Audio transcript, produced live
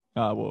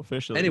We'll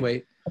officially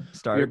Anyway,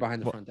 start. we're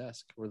behind the front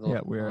desk. We're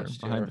the we're lounge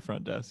behind chair, the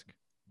front desk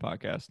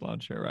podcast, Lawn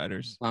Chair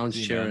Riders,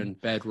 lounge chair, ZMAN,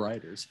 and bed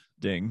riders.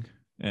 Ding,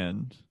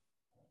 and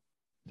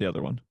the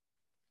other one,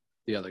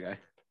 The other guy,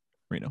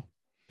 Reno.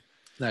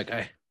 that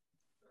guy,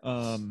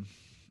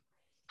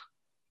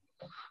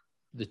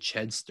 The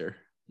Cheddar.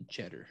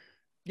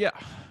 Yeah,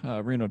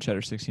 Reno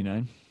Cheddar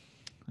 69.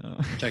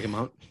 Check him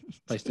out.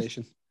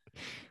 PlayStation.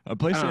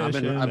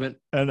 PlayStation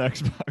and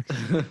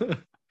Xbox.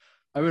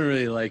 I've been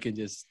really liking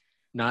just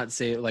not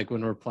say it like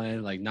when we're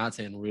playing, like not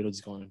saying Reno,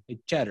 just going, hey,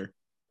 Cheddar.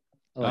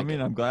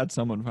 I'm glad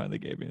someone finally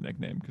gave me a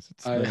nickname because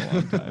it's been a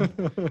long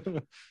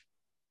time.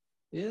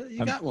 Yeah,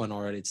 you got one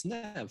already. It's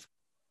Nev.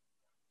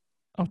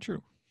 Oh,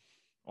 true.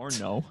 Or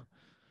no.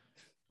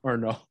 Or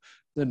no.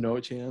 The no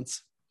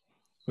chance.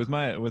 With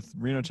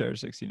Reno Cheddar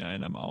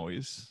 69, I'm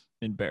always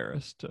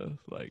embarrassed to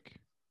like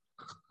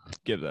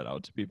give that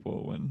out to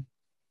people when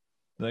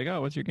they're like,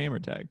 oh, what's your gamer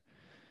tag?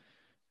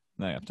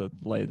 And I have to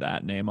lay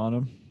that name on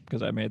them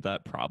because I made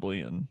that probably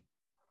in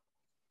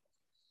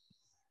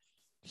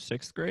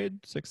 6th,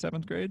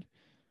 7th grade.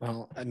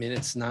 Well, I mean,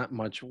 it's not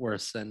much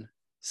worse than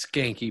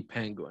Skanky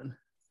Penguin.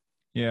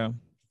 Yeah.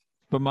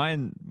 But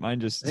mine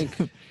just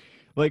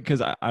like,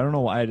 because I don't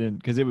know why I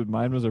didn't, because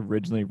mine was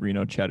originally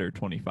Reno Cheddar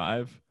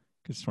 25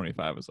 because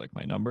 25 was like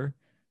my number.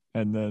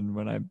 And then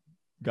when I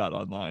got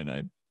online,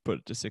 I put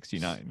it to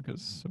 69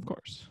 because, of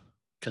course.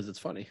 Because it's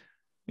funny.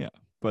 Yeah.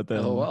 But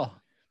then,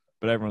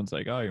 but everyone's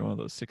like, oh, you're one of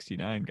those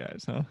 69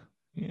 guys, huh?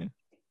 Yeah.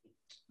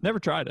 Never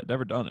tried it,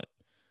 never done it.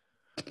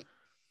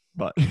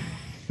 But,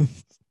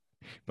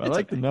 but I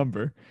like the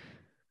number.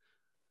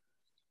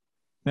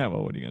 Yeah,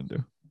 well, what are you going to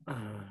do?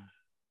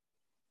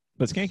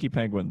 But Skanky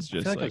Penguin's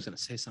just I feel like I was going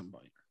to say something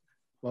about you.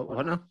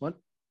 What now? What?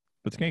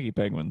 But Skanky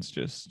Penguin's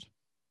just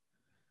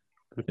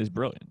is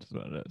brilliant, is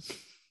what it is.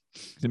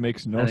 It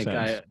makes no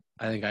sense.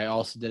 I think I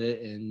also did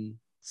it in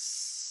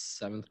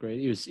 7th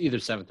grade. It was either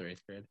 7th or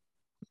 8th grade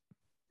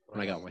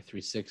when I got my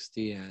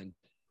 360, and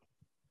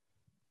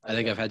I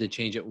think I've had to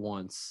change it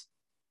once,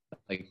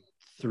 like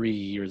 3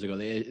 years ago.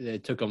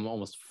 It took them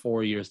almost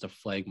 4 years to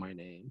flag my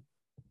name.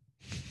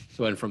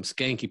 So I went from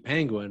Skanky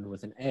Penguin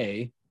with an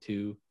A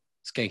to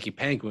Skanky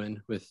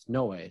Penguin with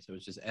no A. So it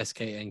was just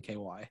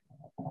SKNKY.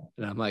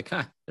 And I'm like,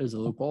 there's a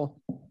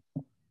loophole.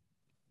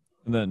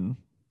 And then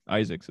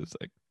Isaac's is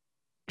like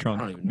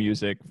Trunk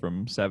Music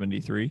from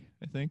 73,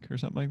 I think, or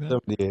something like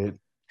that. 78.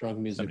 Trunk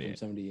Music from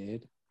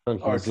 78.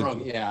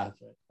 Trunk, yeah.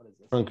 That's right. What is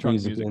this? Trunk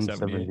Music in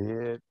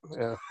 78.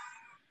 Yeah.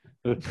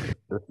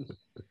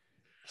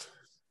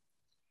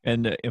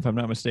 And if I'm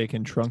not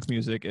mistaken, trunk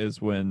music is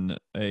when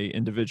a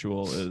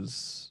individual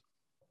is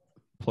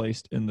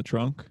placed in the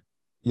trunk.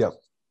 Yep.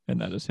 And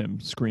that is him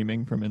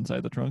screaming from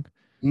inside the trunk?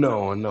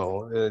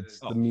 No. It's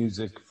the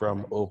music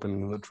from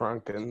opening the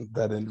trunk and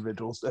that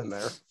individual's in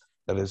there.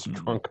 That is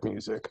trunk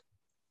music.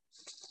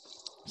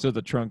 So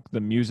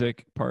the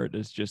music part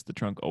is just the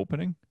trunk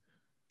opening?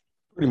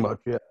 Pretty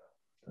much, yeah.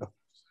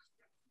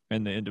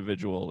 And the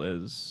individual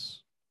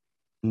is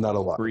not a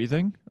lot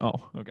breathing?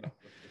 Oh, okay.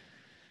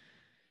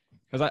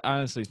 Because I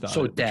honestly thought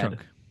so dead.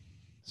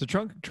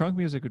 Trunk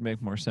music would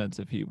make more sense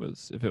if it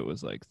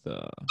was like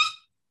the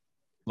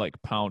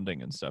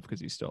pounding and stuff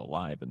because he's still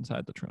alive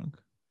inside the trunk.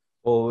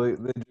 Well,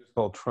 they just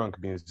call trunk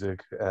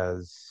music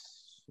as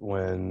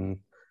when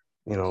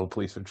the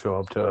police would show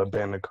up to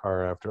abandon a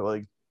car after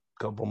like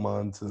a couple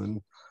months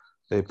and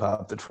they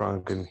pop the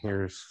trunk and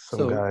here's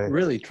some guy.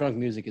 Really, trunk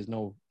music is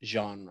no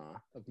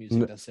genre of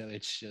music necessarily.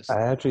 It's just.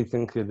 I actually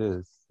think it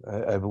is.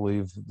 I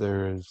believe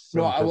there is.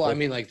 I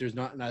mean, like, there's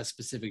not a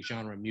specific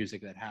genre of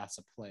music that has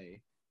to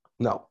play.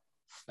 No.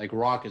 Like,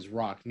 rock is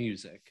rock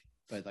music,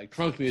 but like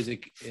trunk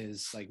music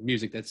is like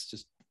music that's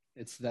just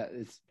it's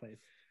played.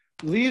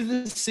 Leave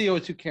the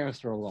CO2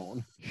 canister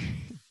alone.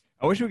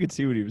 I wish we could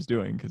see what he was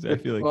doing because I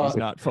feel like he's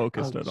not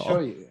focused at all.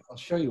 I'll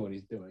show you what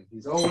he's doing.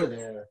 He's over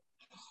there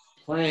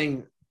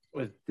playing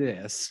with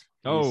this.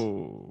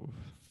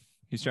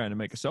 He's trying to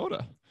make a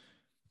soda.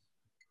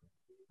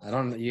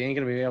 You ain't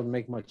gonna be able to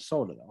make much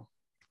soda though.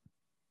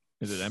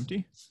 Is it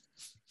empty?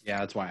 Yeah,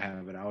 that's why I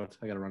have it out.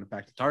 I gotta run it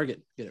back to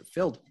Target, get it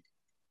filled.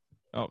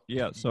 Oh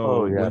yeah,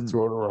 so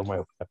throw it around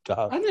my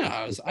laptop. I know what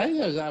I was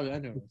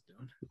doing.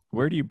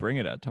 Where do you bring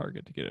it at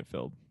Target to get it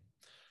filled?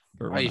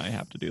 Or when I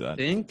have to do that? I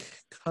think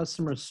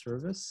customer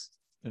service.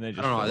 And they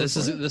just I don't know.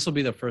 This will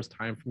be the first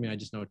time for me. I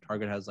just know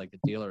Target has like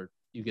a deal or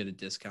you get a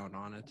discount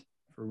on it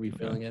for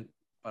refilling it.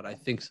 But I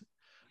think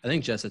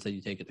Jess said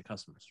you take it to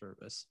customer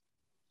service.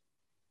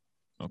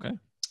 Okay.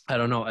 I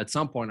don't know. At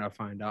some point I'll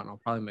find out and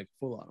I'll probably make a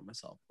fool out of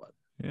myself. But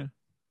yeah,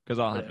 because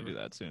I'll have to do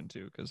that soon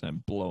too because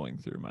I'm blowing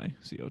through my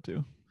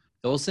CO2.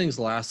 Those things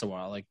last a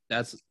while. Like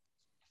this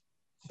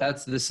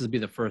will be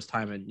the first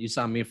time. And you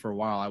saw me for a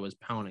while. I was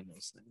pounding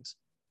those things.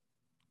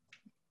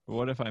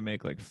 What if I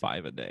make like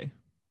 5 a day?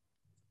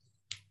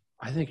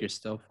 I think you're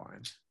still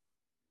fine.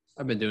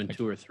 I've been doing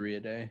 2 or 3 a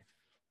day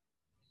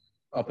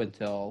up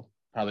until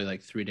probably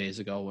like 3 days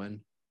ago when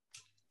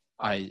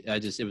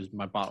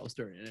my bottle was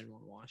dirty. I didn't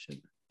want to wash it.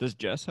 Does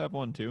Jess have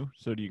one too?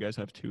 So do you guys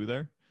have 2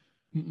 there?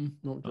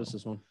 No, just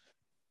this one.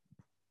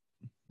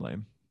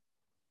 Lame.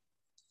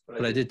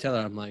 But I did tell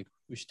her, I'm like,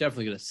 we should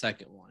definitely get a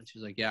second one.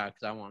 She's like, yeah,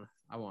 because I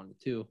want it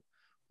too.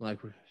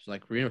 She's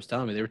like, Reno was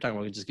telling me they were talking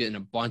about just getting a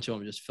bunch of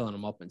them, just filling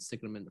them up and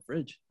sticking them in the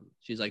fridge.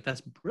 She's like,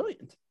 that's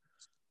brilliant.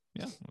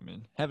 Yeah, I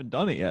mean, haven't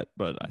done it yet,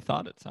 but I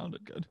thought it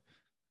sounded good.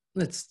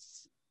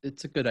 It's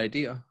a good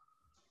idea.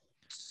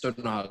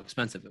 Don't know how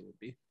expensive it would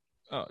be.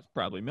 Oh, it's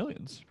probably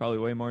millions. Probably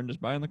way more than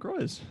just buying the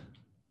Croix.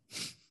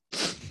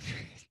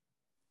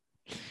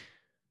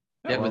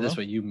 Yeah, but this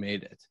way you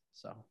made it.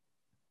 So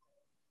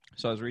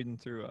I was reading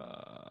through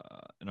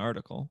an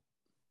article.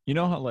 You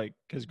know how, like,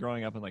 because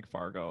growing up in, like,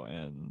 Fargo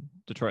and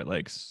Detroit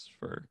Lakes,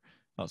 for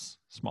us,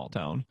 small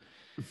town,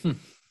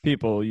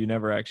 people, you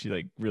never actually,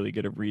 like, really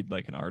get to read,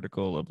 like, an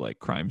article of, like,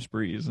 crime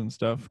sprees and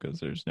stuff because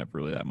there's never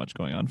really that much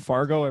going on.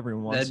 Fargo, every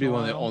once that'd be in a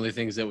one of while, the only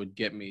things that would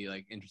get me,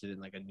 like, interested in,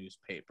 like, a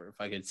newspaper. If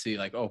I could see,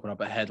 like, open up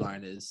a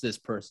headline is this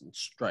person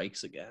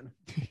strikes again.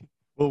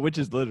 Well, which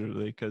is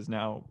literally because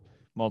now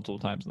multiple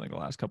times in, like, the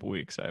last couple of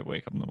weeks, I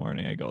wake up in the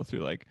morning, I go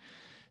through, like,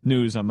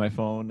 news on my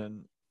phone,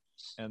 and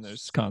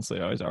there's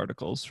constantly always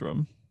articles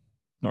from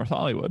North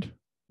Hollywood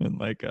and,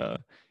 like, oh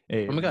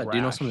my God, do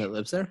you know someone that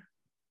lives there?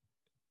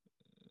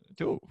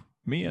 Two,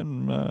 me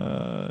and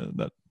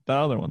that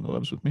other one that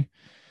lives with me.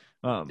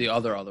 The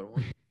other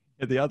one.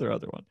 Yeah, the other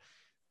one.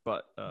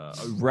 But a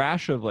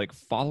rash of, like,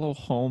 follow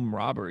home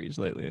robberies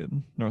lately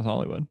in North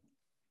Hollywood.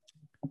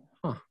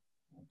 Huh.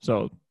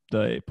 So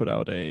they put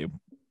out a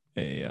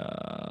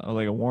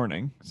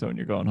warning. So when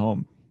you're going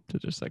home, to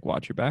just, like,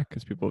 watch your back,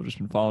 because people have just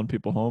been following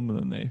people home and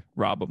then they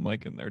rob them,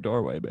 like, in their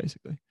doorway,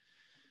 basically.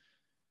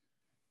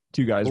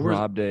 Two guys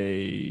robbed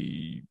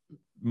a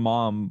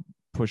mom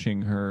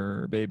pushing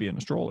her baby in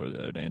a stroller the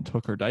other day and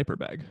took her diaper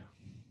bag.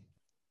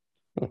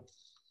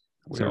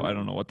 So I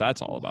don't know what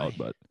that's all about,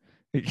 but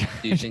do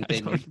you think they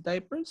need the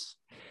diapers?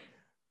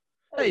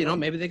 Hey,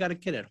 maybe they got a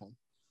kid at home.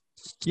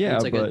 Yeah,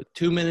 it's like but a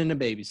 2 men and a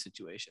baby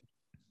situation.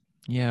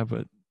 Yeah,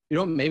 but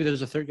maybe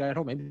there's a third guy at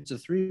home. Maybe it's a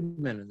 3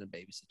 men and a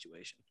baby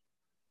situation.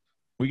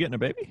 We getting a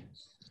baby?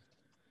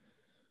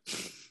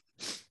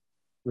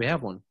 We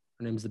have one.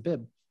 Her name's the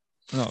Bib.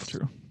 Oh,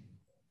 true.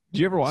 Did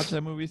you ever watch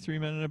that movie, 3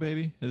 Men and a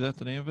Baby? Is that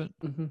the name of it?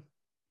 Mm-hmm.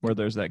 Where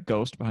there's that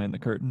ghost behind the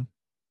curtain,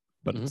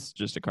 but it's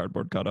just a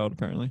cardboard cutout,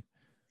 apparently.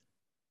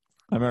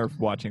 I remember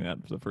watching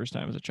that for the first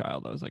time as a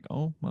child. I was like,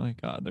 oh my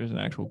God, there's an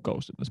actual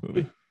ghost in this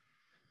movie.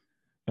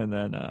 And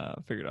then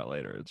figured out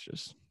later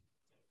it's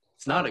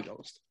not a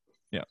ghost.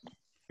 Yeah.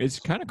 It's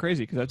kind of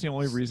crazy because that's the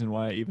only reason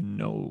why I even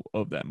know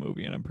of that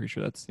movie. And I'm pretty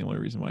sure that's the only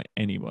reason why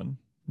anyone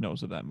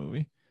knows of that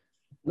movie.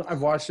 No,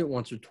 I've watched it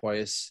once or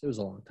twice. It was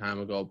a long time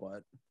ago,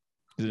 but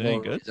is it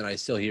any good? And I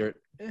still hear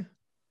it.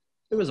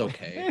 It was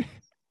okay.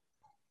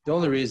 The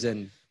only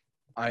reason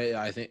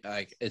I think,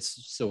 like, it's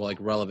still, like,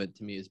 relevant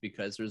to me is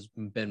because there's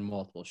been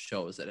multiple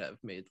shows that have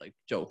made, like,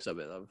 jokes of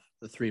it, of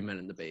the 3 men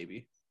and the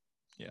baby.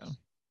 Yeah,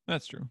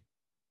 that's true.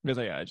 Because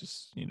I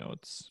just,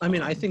 it's. I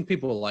mean, I think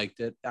people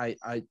liked it. I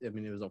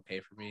mean, it was okay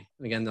for me.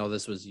 And again, though,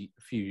 this was a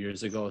few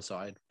years ago, so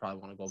I'd probably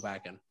want to go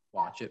back and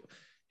watch it.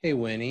 Hey,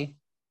 Winnie.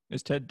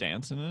 Is Ted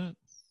Danson in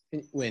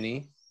it?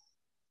 Winnie.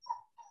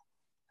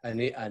 I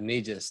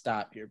need you to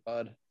stop here,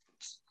 bud.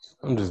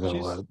 I'm just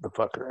gonna let the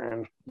fucker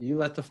in. You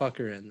let the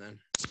fucker in, then.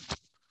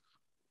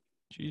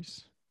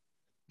 Jeez.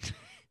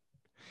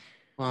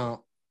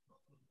 Well,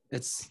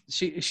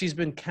 she's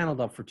been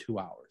kenneled up for 2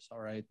 hours. All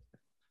right.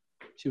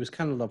 She was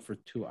kenneled up for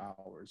 2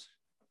 hours.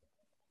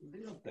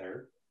 Get up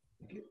there.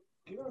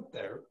 Get up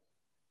there.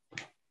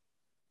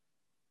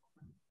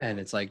 And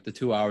it's like the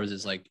 2 hours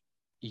is like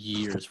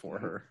years for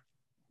her.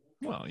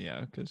 Well,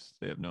 yeah, because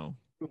they have no.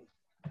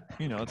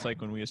 It's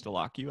like when we used to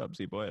lock you up,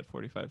 Z-Boy, at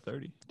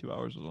 45:30. 2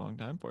 hours was a long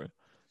time for you.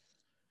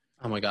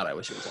 Oh my God, I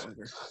wish it was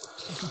longer.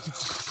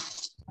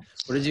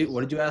 What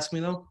did you ask me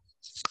though?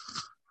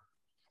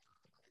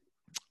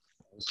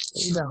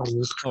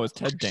 Oh, is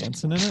Ted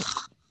Danson in it?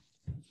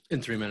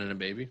 In 3 Men and a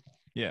Baby.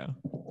 Yeah.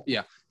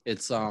 Yeah.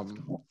 It's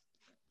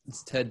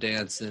Ted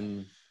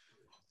Danson,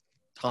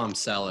 Tom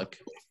Selleck,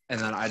 and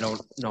then I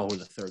don't know who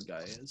the third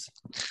guy is.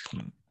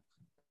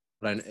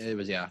 But it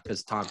was,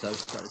 because Tom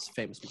Selleck's got his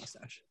famous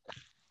mustache.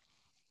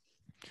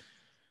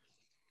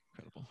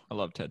 Incredible. I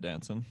love Ted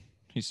Danson.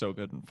 He's so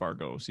good in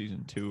Fargo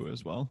season 2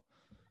 as well.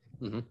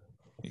 Mm-hmm.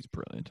 He's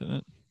brilliant in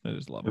it. I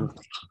just love him.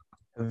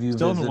 Have you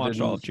still haven't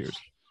watched all of Cheers?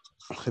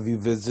 Have you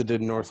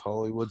visited North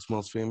Hollywood's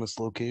most famous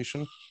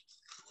location?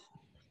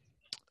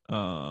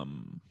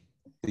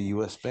 The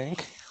U.S.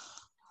 Bank.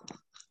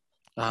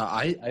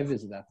 I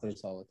visit that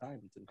place all the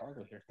time. It's in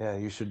Fargo here. Yeah,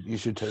 you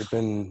should type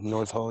in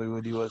North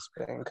Hollywood U.S.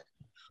 Bank.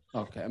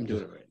 Okay, I'm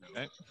doing it right now.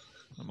 Okay.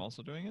 I'm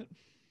also doing it.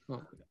 Oh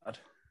my God.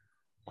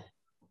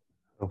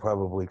 It'll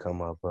probably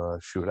come up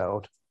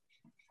shootout.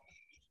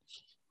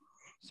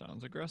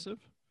 Sounds aggressive.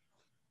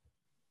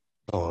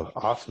 Oh,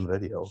 awesome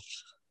video.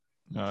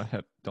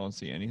 Don't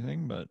see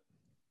anything, but.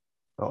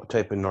 Oh,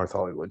 type in North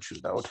Hollywood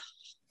shootout.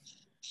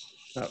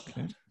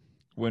 Okay.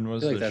 When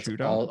was the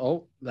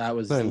shootout? That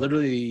was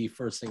literally the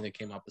first thing that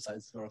came up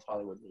besides the North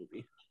Hollywood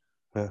movie.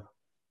 Yeah.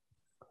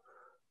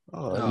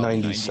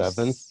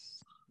 97.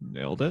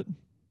 Nailed it.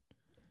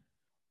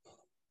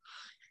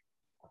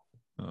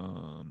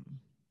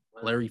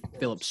 Larry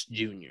Phillips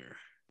Jr.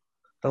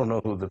 I don't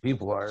know who the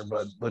people are,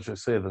 but let's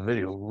just say the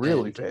video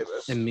really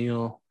famous.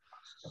 Emil.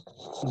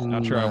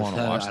 Not sure I want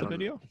to watch the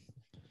video.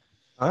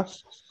 Huh?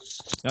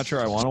 Not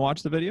sure I want to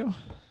watch the video.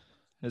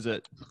 Is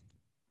it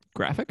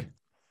graphic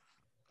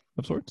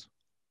of sorts?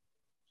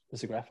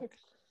 Is it graphic?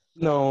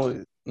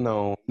 No,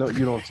 you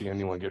don't see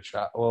anyone get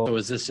shot. Well, So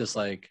is this just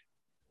like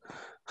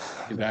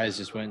you guys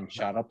just went and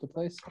shot up the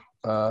place?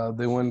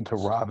 they went to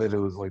rob it. It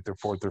was like their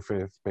 4th or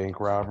 5th bank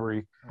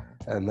robbery.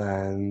 And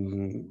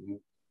then,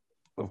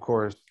 of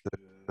course,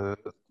 the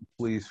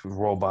police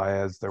roll by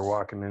as they're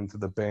walking into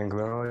the bank.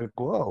 They're like,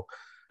 whoa,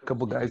 a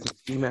couple guys in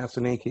ski masks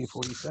and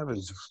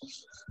AK-47s.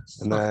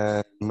 And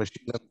then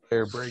machine gun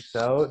fire breaks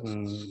out,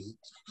 and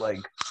like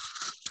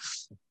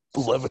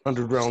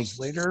 1,100 rounds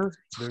later,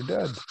 they're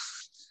dead.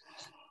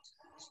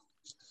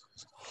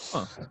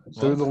 Huh.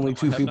 They're the only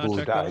two people who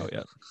checked that died. out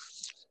yet.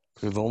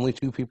 They're the only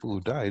 2 people who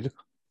died.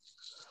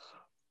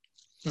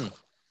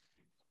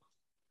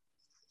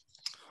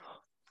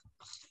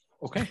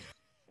 Okay.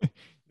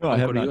 No, I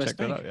have Go to not US checked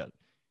that Bank. out yet.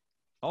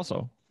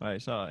 Also, I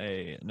saw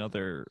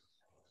another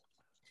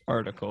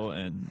article,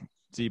 and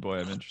Z-Boy,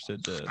 I'm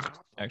interested to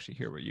actually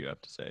hear what you have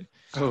to say.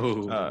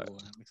 Oh, I'm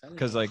excited.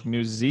 Because like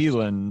New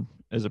Zealand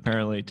is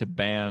apparently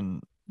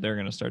they're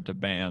going to start to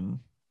ban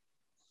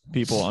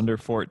people under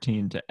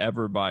 14 to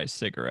ever buy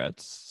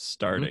cigarettes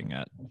starting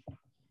in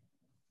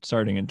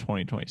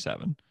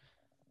 2027.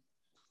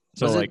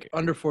 So was like it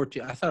under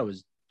 14? I thought it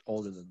was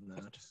older than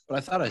that, but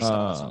I thought I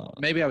saw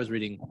maybe I was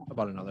reading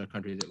about another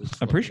country that was.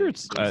 I'm pretty sure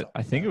it's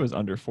I think it was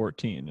under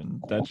 14,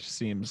 and that just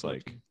seems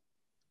like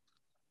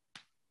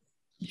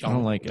I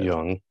don't like it.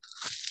 Young.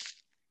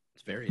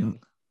 It's very young.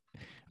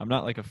 I'm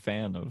not like a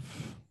fan of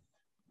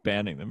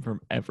banning them from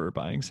ever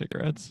buying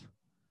cigarettes.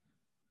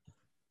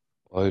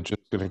 Well, it's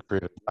just going to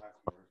create a black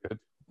market.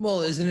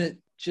 Well, isn't it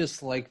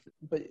just like?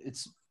 But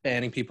it's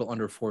banning people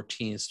under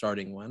 14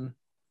 starting when?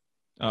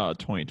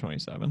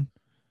 2027.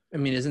 I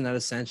mean, isn't that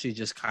essentially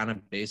just kind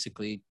of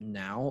basically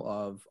now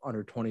of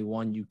under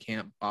 21 you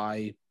can't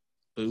buy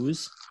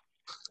booze?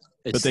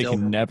 But they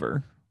can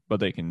never for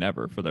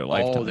their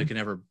lifetime. Oh, they can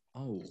never.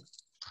 Oh,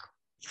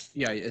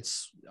 yeah.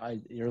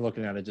 You're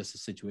looking at it just a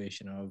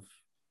situation of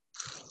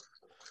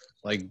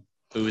like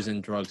booze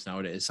and drugs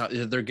nowadays.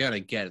 They're gonna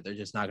get it. They're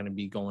just not gonna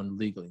be going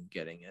legally and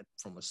getting it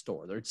from a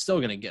store. They're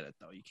still gonna get it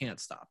though. You can't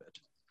stop it.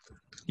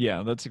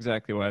 Yeah, that's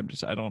exactly why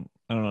I don't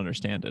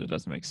understand it. It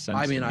doesn't make sense.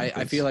 I mean,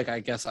 I feel like I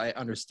guess I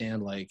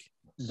understand like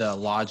the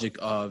logic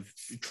of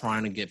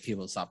trying to get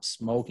people to stop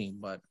smoking,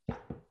 but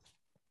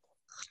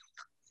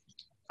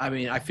I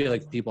mean, I feel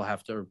like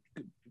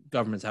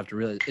governments have to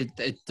really,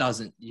 it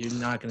doesn't, you're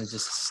not going to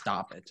just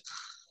stop it.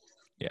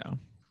 Yeah.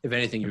 If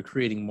anything, you're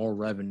creating more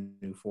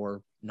revenue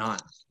for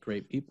not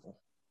great people.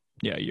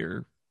 Yeah,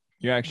 you're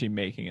actually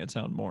making it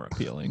sound more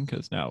appealing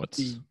because now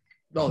it's.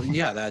 Well,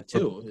 yeah, that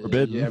too.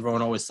 Forbidden.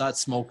 Everyone always thought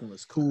smoking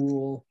was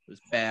cool. It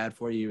was bad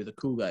for you. You're the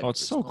cool guy. Oh,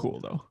 it's so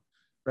cool though.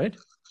 Right?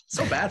 It's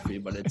so bad for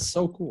you, but it's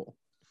so cool.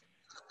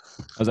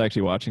 I was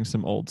actually watching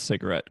some old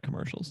cigarette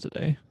commercials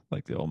today,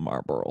 like the old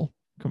Marlboro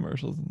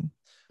commercials. And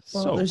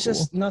there's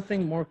just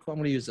nothing more cool. I'm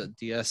going to use a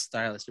DS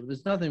stylist, but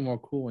there's nothing more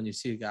cool when you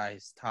see a guy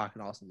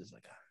talking also just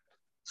like,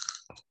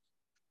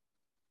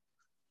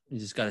 he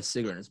just got a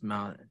cigarette in his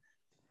mouth. What'd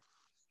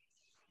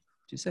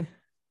you say?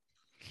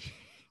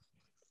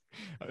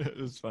 It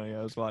was funny.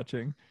 I was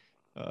watching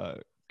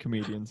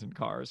comedians in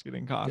cars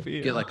getting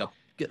coffee.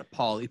 Get a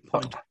poly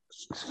point.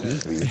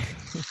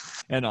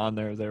 And on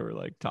there, they were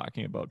like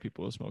talking about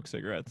people who smoke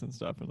cigarettes and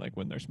stuff, and like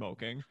when they're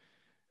smoking,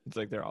 it's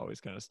like they're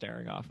always kind of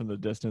staring off in the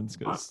distance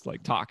because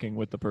like talking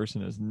with the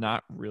person is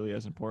not really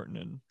as important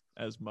and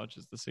as much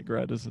as the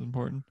cigarette is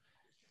important.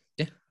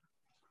 Yeah,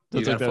 so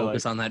you gotta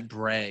focus on that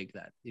drag,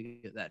 that you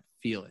get that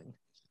feeling.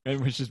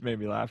 And which just made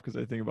me laugh because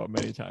I think about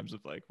many times of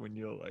like when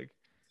you'll like.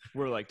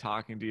 We're like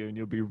talking to you and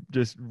you'll be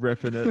just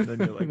ripping it and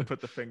then you'll like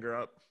put the finger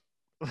up.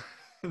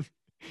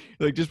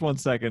 Like just 1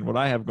 second. What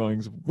I have going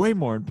is way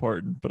more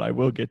important, but I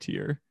will get to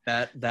your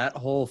that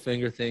whole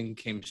finger thing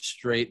came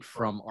straight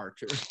from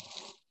Archer.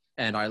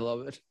 And I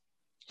love it.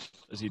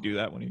 Does he do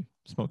that when he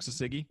smokes a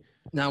ciggy?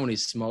 Not when he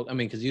smokes. I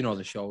mean, because you know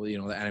the show, the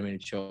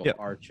animated show Yep.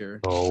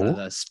 Archer, Oh.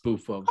 the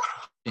spoof of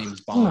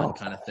James Bond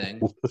kind of thing.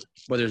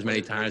 But there's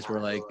many times where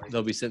like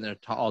they'll be sitting there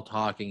all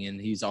talking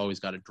and he's always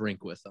got a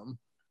drink with them.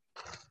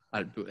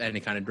 Any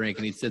kind of drink,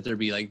 and he'd sit there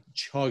be like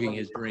chugging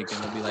his drink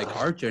and it'll be like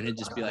Archer, and he'd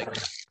just be like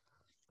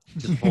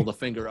just hold the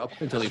finger up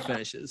until he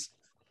finishes.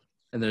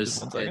 And there's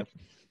Just 1 second.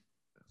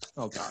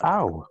 oh god.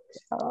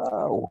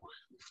 Ow.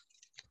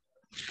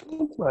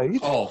 Right.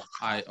 Oh,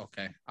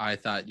 I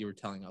thought you were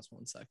telling us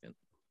 1 second.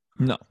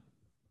 No.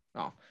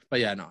 Oh,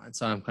 but yeah, no. And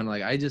so I'm kind of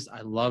like,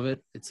 I love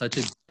it. It's such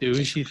a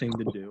douchey thing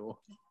to do.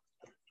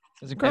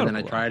 It's incredible. And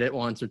then I tried it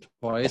once or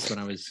twice when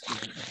I was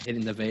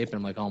hitting the vape, and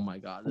I'm like, oh my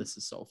god, this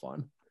is so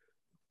fun.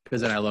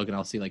 Because then I look and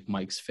I'll see like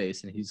Mike's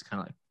face, and he's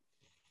kind of like,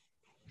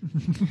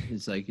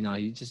 he's like,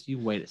 you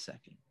wait a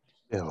second.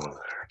 Yeah.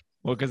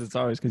 Well, because it's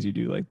always because you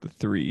do like the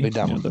three. Lay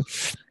down.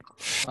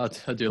 I'll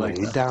do like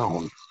Lay that.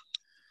 down.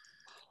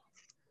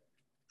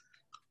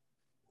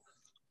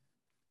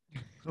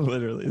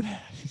 Literally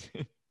that.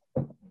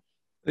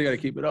 They gotta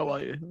keep it up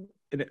while you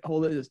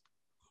hold it.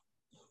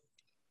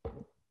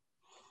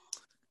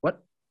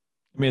 What?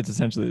 I mean, it's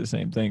essentially the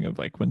same thing of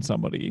like when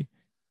somebody,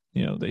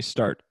 they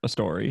start a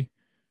story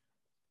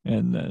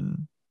and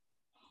then,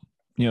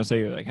 say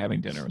you're like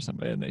having dinner with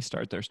somebody and they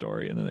start their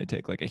story and then they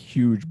take like a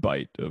huge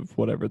bite of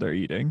whatever they're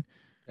eating.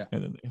 Yeah.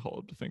 And then they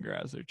hold the finger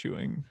as they're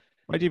chewing.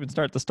 Why'd you even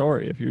start the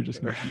story if you're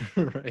just going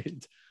to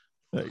right?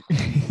 Like,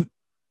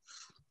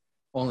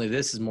 only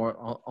this is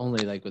more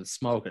only like with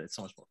smoke and it's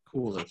so much more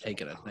cooler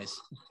taking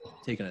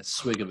a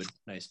swig of a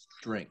nice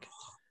drink.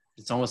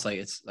 It's almost like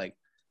it's like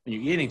when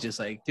you're eating, just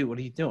like, dude, what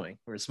are you doing?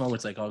 Where smoke,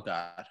 it's like, oh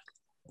god,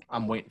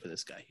 I'm waiting for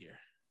this guy here.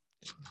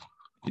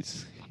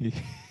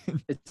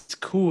 It's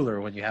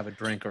cooler when you have a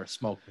drink or a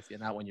smoke with you,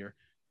 not when you're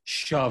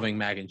shoving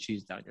mac and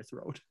cheese down your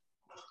throat.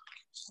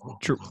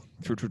 True.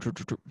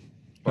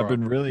 I've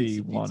been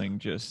really wanting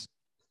just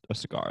a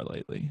cigar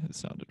lately. It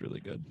sounded really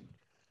good.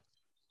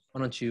 Why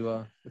don't you?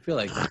 I feel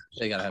like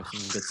they gotta have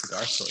some good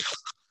cigar stores.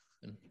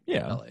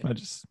 Yeah, LA. I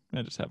just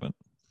haven't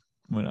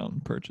went out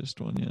and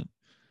purchased one yet.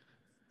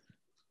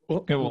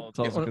 Well, it's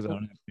also because I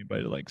don't have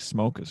anybody to like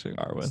smoke a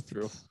cigar with.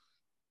 True.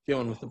 Get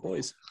one with the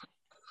boys.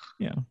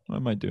 Yeah, I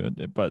might do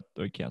it, but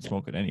we can't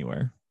smoke it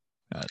anywhere.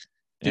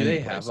 Do they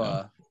have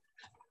a?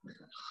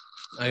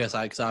 I guess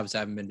because obviously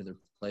I haven't been to their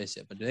place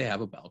yet, but do they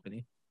have a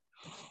balcony?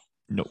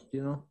 Nope. Do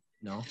you know?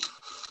 No.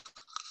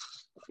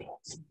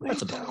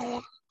 That's a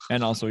bummer.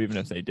 And also, even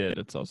if they did,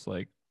 it's also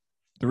like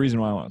the reason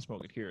why I want to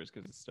smoke it here is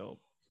because it's still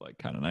like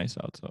kind of nice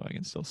out, so I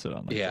can still sit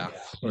on. Like, yeah.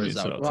 Or is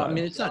that, well, I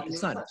mean, it's not.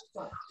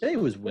 Today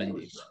was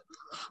windy, but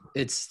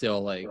it's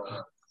still like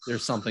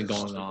there's something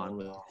going on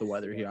with the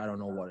weather here. I don't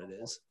know what it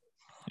is.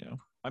 Yeah.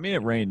 I mean,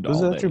 it rained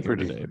all day here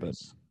today, but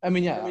I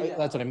mean, yeah,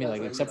 that's what I mean.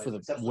 Like, except for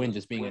the wind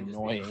just being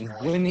annoying.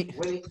 Windy.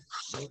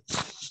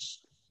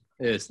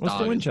 What's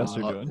the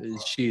Winchester doing?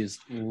 She is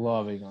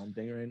loving on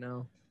Ding right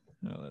now.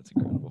 No, that's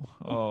incredible.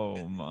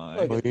 Oh my!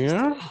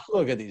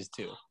 Look at these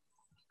two.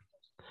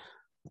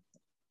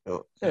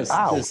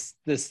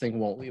 This thing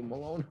won't leave him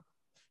alone.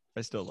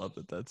 I still love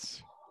that.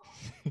 That's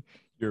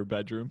your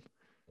bedroom.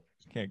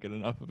 Can't get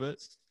enough of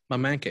it. My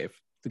man cave,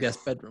 the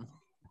guest bedroom.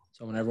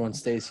 So when everyone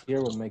stays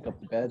here, we'll make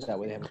up the bed. That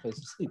way they have a place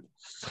to sleep.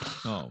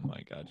 Oh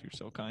my God, you're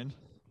so kind.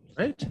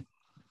 Right?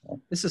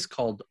 This is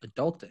called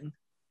adulting.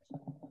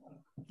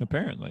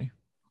 Apparently.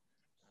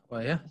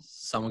 Well, yeah.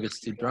 Someone gets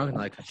too drunk and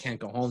like, I can't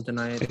go home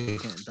tonight. I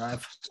can't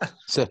drive.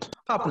 Sit.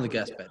 Pop in the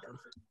guest bedroom.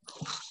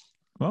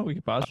 Well, we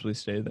could possibly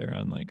stay there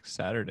on like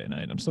Saturday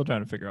night. I'm still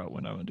trying to figure out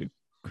when I want to do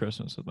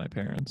Christmas with my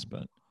parents,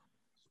 but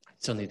I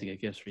still need to get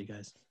gifts for you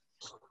guys.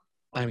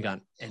 I haven't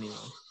gotten anything.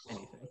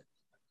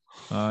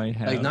 I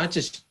have like not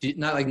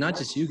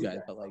just you guys,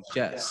 but like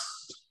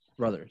Jess,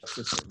 brother,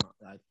 sister.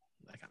 I got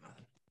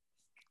nothing.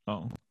 Oh,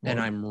 well, and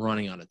I'm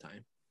running out of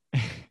time.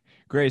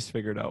 Grace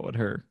figured out what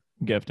her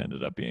gift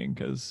ended up being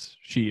because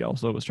she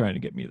also was trying to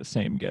get me the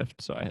same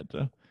gift, so I had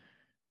to.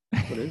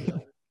 What is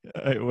it?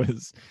 It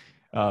was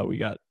we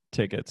got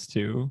tickets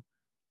to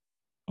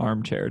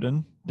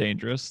Armchairden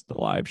Dangerous, the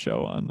live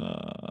show on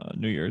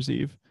New Year's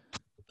Eve.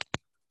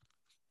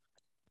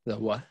 The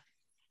what?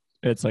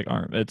 It's like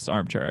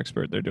Armchair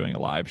Expert. They're doing a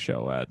live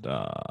show at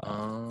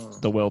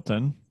the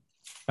Wilton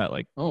at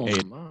like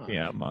 8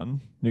 p.m. on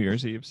New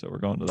Year's Eve. So we're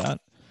going to that.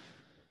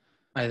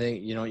 I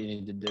think you know what you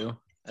need to do.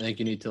 I think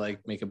you need to like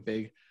make a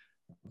big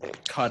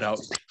cutout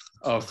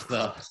of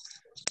the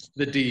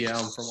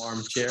DM from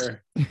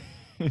Armchair.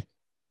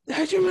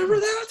 Did you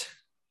remember that?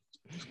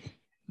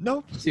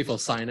 Nope. See if he'll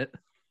sign it.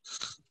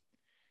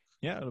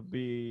 Yeah,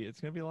 it's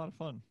gonna be a lot of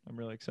fun. I'm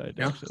really excited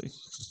actually,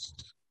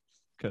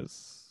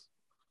 because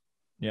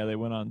they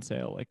went on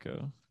sale like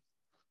a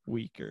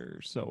week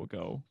or so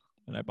ago,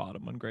 and I bought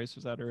them when Grace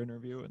was at her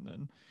interview, and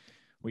then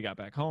we got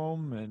back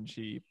home and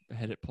she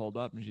had it pulled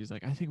up and she's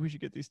like, I think we should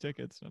get these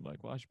tickets. And I'm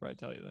like, well, I should probably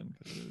tell you then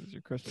because it was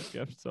your Christmas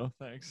gift, so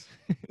thanks.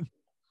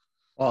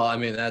 Well, I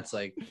mean, that's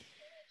like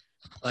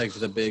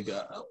the big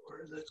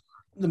where is it?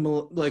 The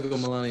Lego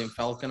Millennium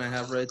Falcon I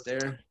have right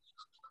there.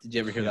 Did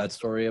you ever hear that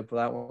story of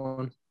that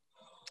one?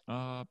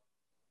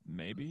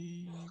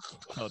 Maybe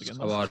tell it again.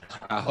 About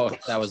how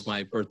that was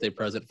my birthday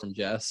present from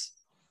Jess,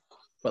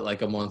 but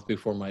like a month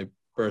before my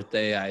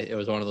birthday, it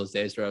was one of those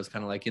days where I was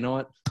kind of like, you know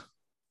what,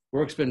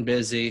 work's been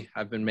busy.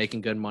 I've been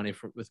making good money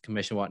with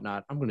commission and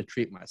whatnot. I'm gonna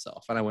treat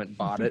myself, and I went and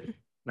bought it. And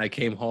I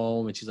came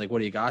home, and she's like, "What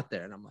do you got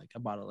there?" And I'm like, "I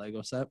bought a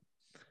Lego set."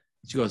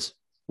 She goes,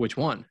 "Which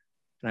one?"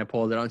 And I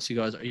pulled it out, and she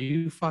goes, "Are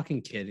you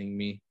fucking kidding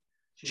me?"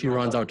 She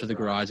runs out to the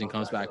garage and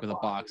comes back with a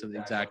box of the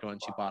exact one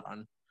she bought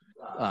on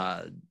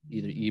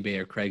either eBay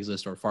or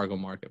Craigslist or Fargo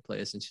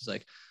Marketplace. And she's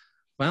like,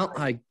 well,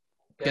 I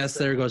guess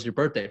there goes your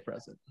birthday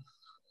present.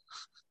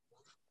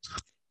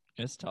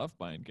 It's tough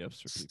buying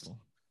gifts for people.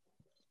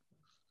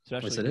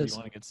 Especially if you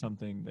want to get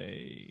something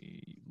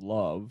they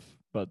love,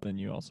 but then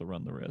you also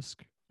run the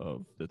risk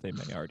of that they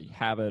may already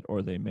have it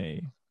or they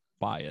may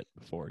buy it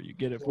before you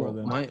get it for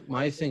them.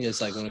 My thing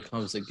is like when it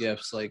comes to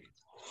gifts, like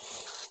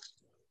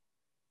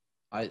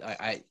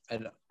I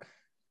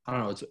I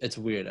don't know. It's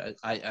weird.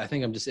 I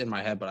think I'm just in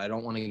my head, but I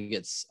don't want to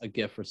get a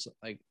gift for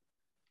like.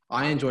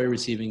 I enjoy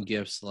receiving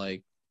gifts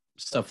like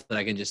stuff that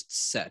I can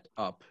just set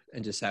up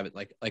and just have it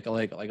like a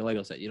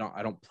Lego set.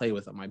 I don't play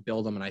with them. I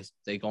build them and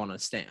they go on a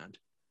stand.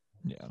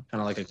 Yeah,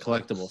 kind of like a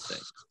collectible thing.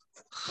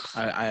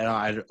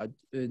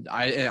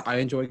 I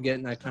enjoy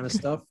getting that kind of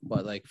stuff,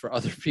 but like for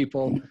other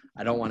people,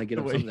 I don't want to get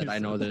them something that I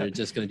know that they're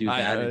just going to do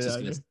that. It's just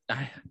going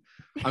to.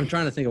 I'm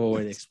trying to think of a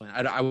way to explain.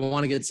 I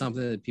want to get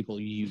something that people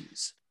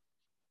use,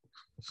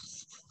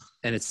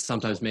 and it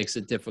sometimes makes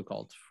it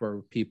difficult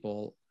for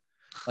people,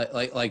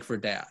 like for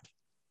Dad.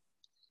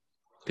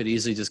 Could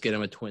easily just get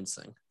him a Twins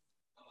thing,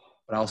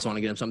 but I also want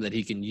to get him something that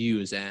he can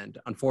use. And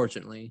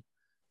unfortunately,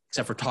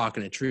 except for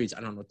talking to trees,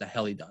 I don't know what the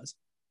hell he does.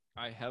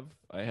 I have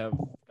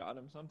got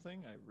him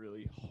something. I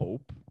really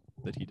hope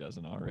that he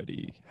doesn't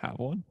already have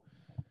one.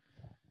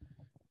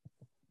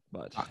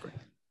 But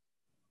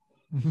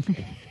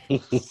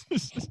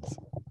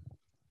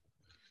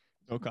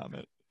no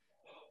comment.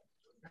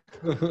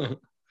 And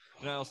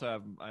I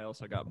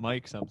also got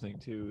Mike something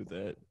too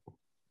that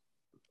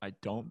I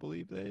don't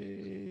believe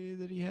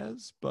that he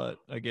has, but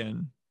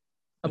again,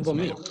 what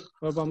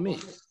about me?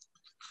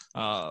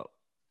 Well,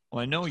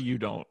 I know you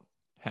don't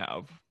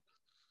have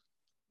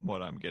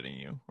what I'm getting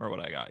you or what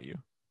I got you,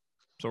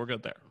 so we're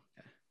good there.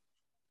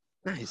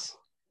 Nice.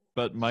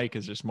 But Mike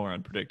is just more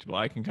unpredictable.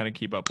 I can kind of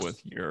keep up with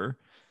your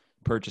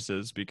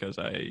purchases because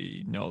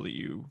I know that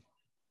you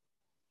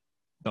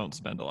don't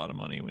spend a lot of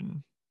money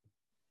when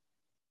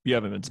you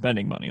haven't been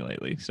spending money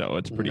lately, so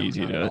it's pretty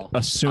easy to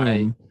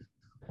assume.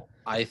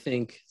 I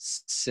think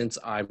since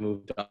I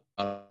moved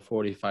up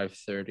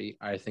 45-30,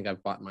 I think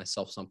I've bought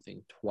myself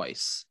something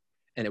twice,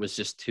 and it was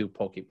just 2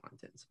 Pokemon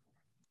tins.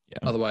 Yeah.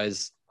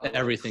 Otherwise,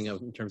 everything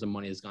in terms of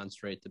money has gone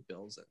straight to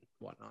bills and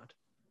whatnot.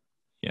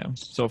 Yeah.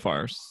 So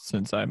far,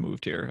 since I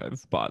moved here,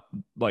 I've bought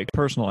like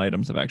personal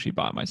items I've actually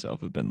bought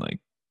myself have been like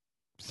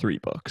 3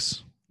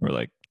 books or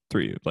like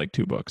 2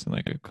 books and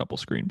like a couple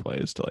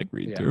screenplays to like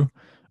read through.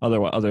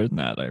 Other than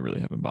that, I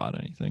really haven't bought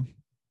anything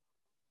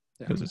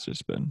because it's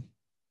just been,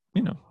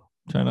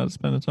 trying not to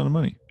spend a ton of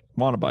money.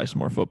 Want to buy some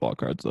more football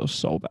cards though,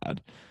 so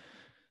bad.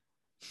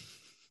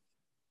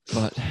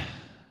 But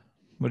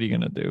what are you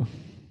gonna do?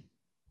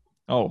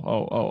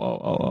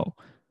 Oh.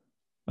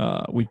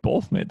 We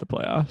both made the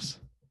playoffs.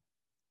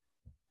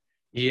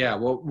 Yeah,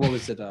 what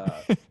was it?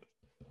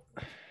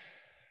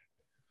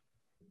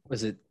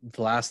 Was it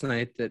the last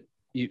night that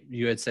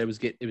you had said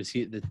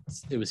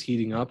it was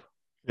heating up?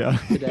 Yeah,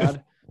 to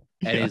Dad,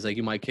 and he's like,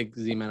 you might kick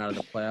Z-Man out of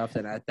the playoffs.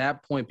 And at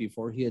that point,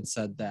 before he had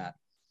said that,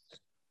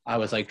 I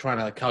was like trying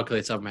to like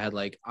calculate stuff in my head.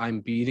 Like,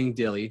 I'm beating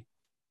Dilly.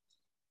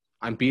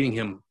 I'm beating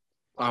him.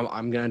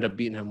 I'm gonna end up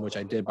beating him, which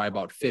I did by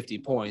about 50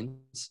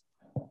 points.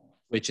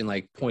 Which in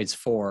like points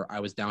 4,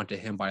 I was down to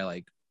him by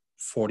like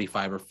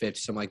 45 or 50.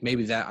 So I'm like,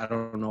 maybe that, I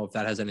don't know if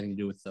that has anything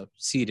to do with the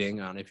seeding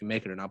on if you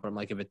make it or not. But I'm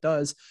like, if it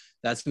does,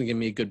 that's going to give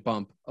me a good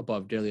bump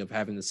above Dilly of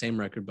having the same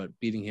record, but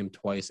beating him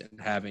twice and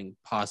having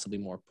possibly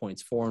more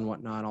points 4 and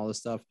whatnot, all this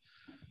stuff.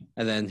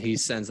 And then he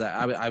sends that.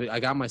 I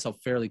got myself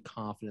fairly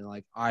confident,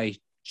 like I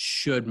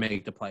should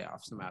make the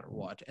playoffs no matter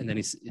what. And then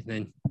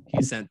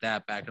he sent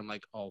that back. I'm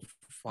like, oh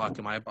fuck,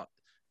 am I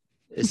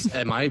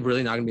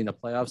really not going to be in the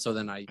playoffs? So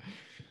then I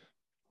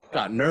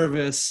got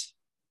nervous.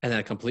 And then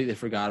I completely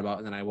forgot about it.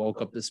 And then I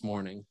woke up this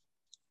morning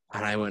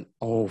and I went,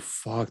 oh,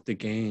 fuck the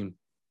game.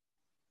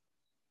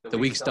 The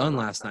week's done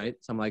last night.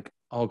 So I'm like,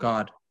 oh,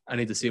 God, I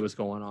need to see what's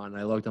going on. And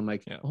I looked, I'm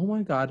like, oh,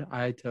 my God,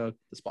 I took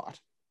the spot.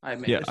 I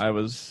made it. I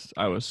was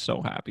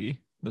so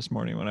happy this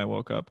morning when I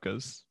woke up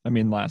because,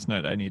 last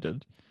night I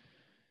needed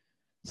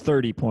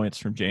 30 points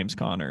from James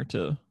Conner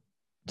to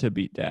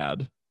beat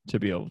Dad to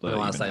be able to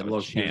last night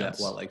looked at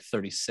like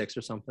 36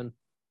 or something?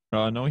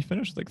 No, he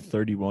finished like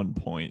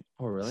 31.7.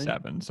 Oh, really?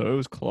 So it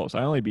was close.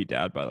 I only beat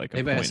Dad by like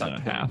a point and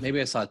a half.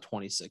 Maybe I saw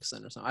 26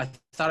 then or something. I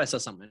thought I saw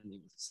something.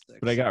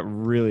 But I got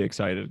really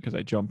excited because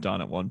I jumped on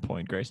at one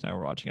point. Grace and I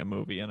were watching a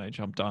movie, and I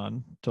jumped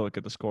on to look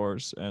at the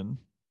scores, and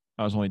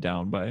I was only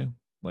down by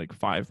like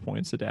 5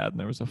 points to Dad, and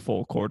there was a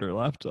full quarter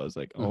left. So I was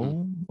like,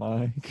 oh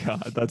my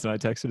God. That's when I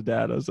texted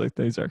Dad. I was like,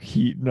 things are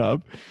heating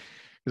up.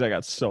 Because I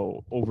got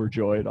so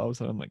overjoyed. All of a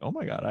sudden, I'm like, oh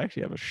my God, I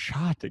actually have a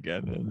shot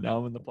again. And now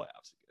I'm in the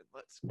playoffs.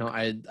 No,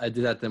 I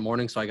did that in the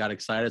morning, so I got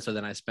excited. So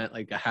then I spent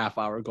like a half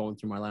hour going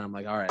through my line. I'm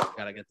like, all right, I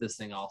gotta get this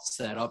thing all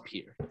set up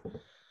here.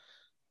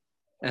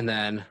 And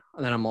then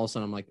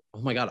I'm like,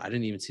 oh my God, I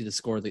didn't even see the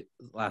score of the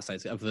last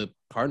night of the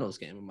Cardinals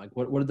game. I'm like,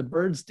 what did the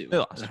Birds do?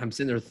 And I'm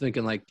sitting there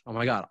thinking like, oh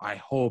my God,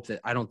 I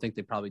don't think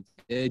they probably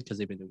did because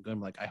they've been doing good.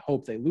 I'm like, I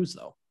hope they lose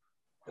though.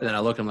 And then I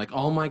look, I'm like,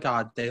 oh my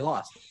God, they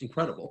lost.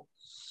 Incredible.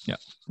 Yeah,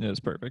 it was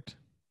perfect.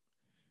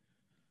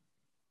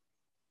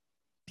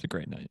 It's a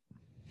great night.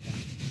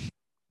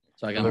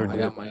 So I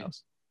got my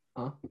house.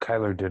 Huh?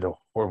 Kyler did a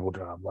horrible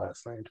job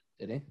last night.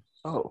 Did he?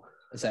 Oh.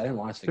 I didn't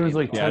watch the game. Was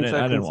like 10 seconds.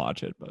 I didn't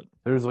watch it, but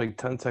there was like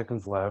 10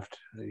 seconds left.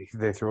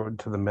 They throw it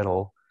to the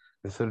middle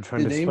instead of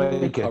trying to spike it.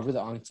 Did they cover the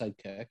onside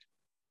kick?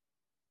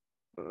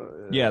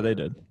 Yeah, they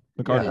did.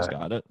 The Cardinals Yeah.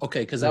 got it.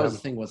 Okay, because that was the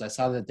thing was I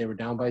saw that they were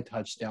down by a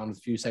touchdown with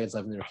a few seconds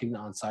left and they were kicking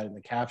onside, and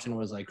the caption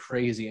was like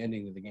crazy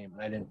ending of the game,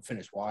 and I didn't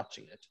finish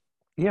watching it.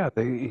 Yeah,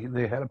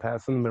 they had a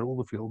pass in the middle of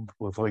the field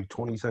with like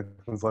 20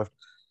 seconds left.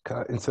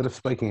 Instead of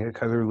spiking it,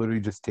 Kyler literally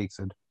just takes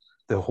it.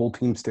 The whole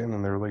team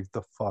standing there like,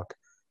 the fuck?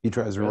 He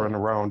tries to run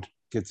around,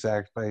 gets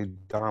sacked by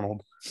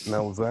Donald, and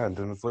that was that.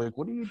 And it's like,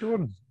 what are you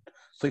doing?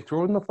 It's like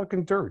throwing the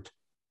fucking dirt.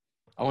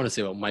 I want to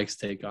see what Mike's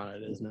take on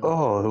it is now.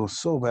 Oh, it was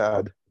so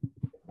bad.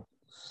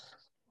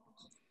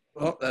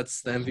 Oh,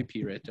 that's the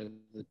MVP right there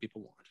that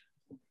people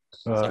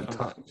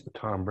want.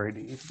 Tom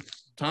Brady.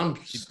 Tom,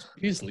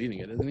 he's leading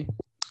it, isn't he?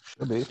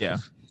 Should be. Yeah.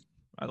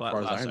 As far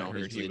as Last I know, I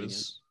heard he's he leading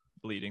was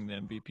leading the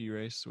MVP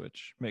race,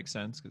 which makes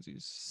sense because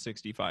he's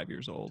 65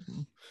 years old.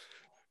 And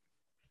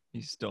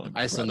he's still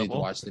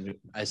incredible. I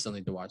still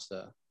need to watch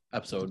the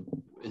episode.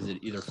 Is it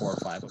either 4 or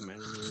 5 of Man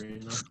in the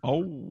Arena?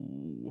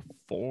 Oh,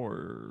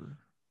 4.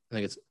 I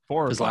think it's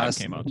 4 or 5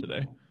 came out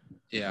today.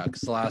 Yeah,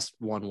 because the last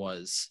one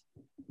was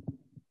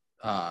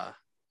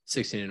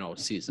 16-0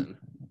 season.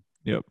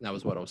 Yep. That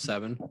was what,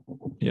 07?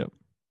 Yep.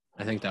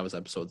 I think that was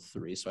episode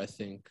 3. So I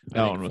think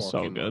that one was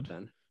so good.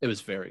 Then it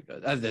was very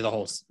good. The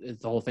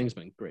whole thing's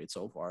been great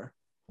so far.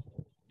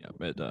 Yeah,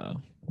 but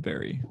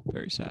very,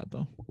 very sad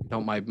though. No,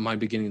 my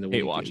beginning of the week.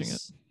 Hate watching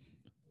it.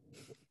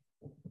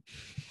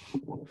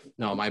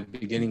 No, my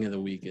beginning of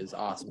the week is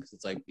awesome because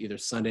it's like either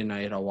Sunday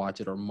night I'll watch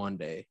it or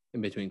Monday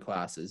in between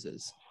classes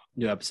is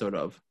new episode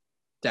of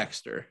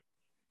Dexter.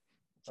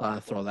 So I'll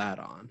throw that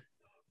on,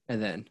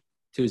 and then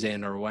Tuesday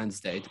and or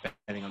Wednesday,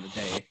 depending on the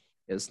day,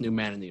 is new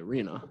Man in the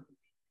Arena.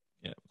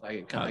 Yeah, I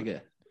got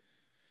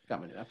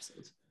my new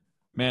episodes.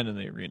 Man in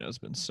the Arena has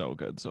been so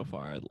good so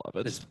far. I love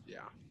it. Yeah,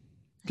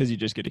 because you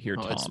just get to hear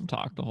Tom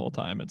talk the whole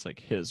time. It's like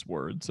his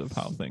words of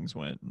how things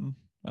went. And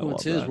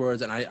it's his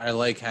words, and I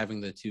like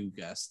having the 2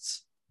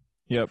 guests.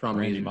 Yep, from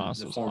Randy Moss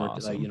the was former,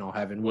 awesome. like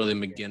having Willie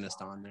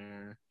McGinnis on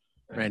there,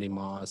 Randy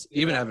Moss,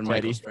 even having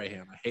Michael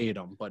Strahan. I hate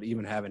him, but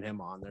even having him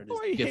on there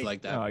just gives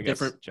like that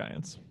different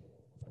Giants.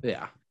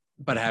 Yeah,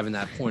 but having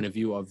that point of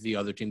view of the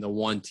other team, the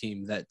one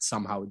team that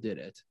somehow did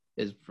it,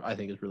 I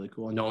think is really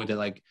cool. And knowing that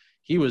like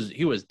he was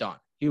done,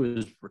 he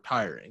was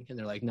retiring, and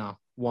they're like, no,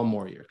 1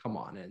 more year, come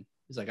on, and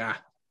he's like,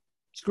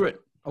 screw it,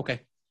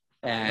 okay.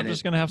 And I'm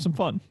just gonna have some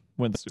fun.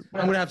 Win the Super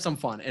Bowl. I'm gonna have some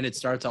fun, and it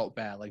starts out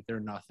bad, like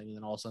they're nothing, and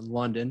then all of a sudden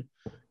London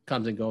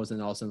comes and goes,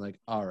 and all of a sudden like,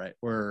 all right,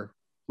 we're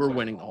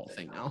winning the whole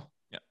thing now.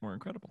 Yeah, we're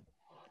incredible.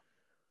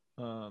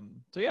 So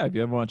yeah, if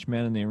you ever watch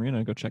Man in the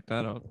Arena, go check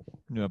that out.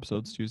 New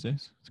episodes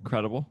Tuesdays. It's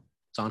incredible.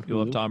 It's on Hulu. You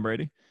love Tom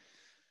Brady.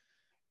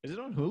 Is it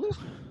on Hulu?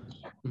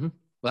 Mm-hmm.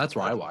 Well, that's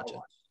where I watch it.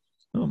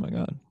 Oh my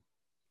god,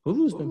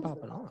 Hulu's been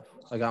popping off.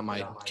 I got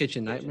my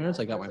Kitchen Nightmares.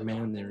 I got my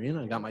Man in the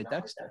Arena. I got my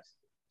Dexter.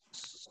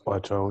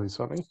 Watch Always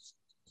Sunny.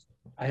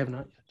 I have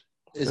not yet.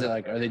 Is it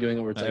like, are they doing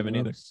it where it's I haven't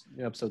either.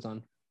 New episodes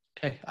on?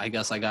 Okay, I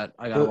guess I gotta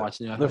watch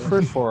the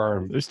first 4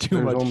 are. There's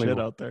too much shit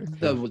out there.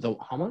 The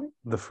how many?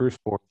 The first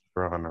 4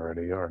 are on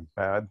already aren't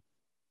bad.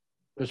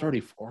 There's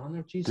already 4 on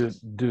there. Jesus,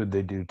 dude,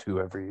 they do 2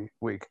 every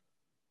week.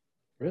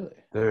 Really?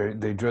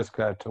 They just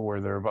got to where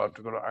they're about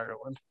to go to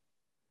Ireland.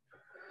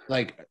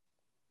 Like,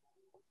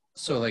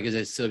 so like, is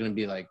it still gonna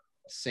be like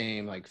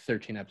same like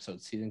 13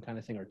 episode season kind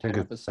of thing, or 10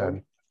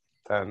 episodes?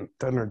 10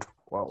 or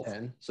 12.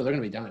 10. So they're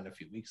gonna be done in a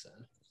few weeks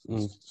then.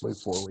 Like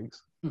 4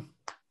 weeks.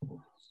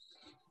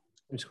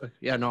 Just quick.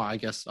 Yeah, no, I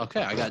guess.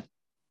 Okay, I got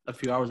a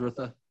few hours worth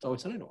of It's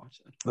Always Sunny to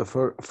watch then.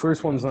 The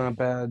first one's not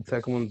bad.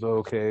 Second one's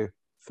okay.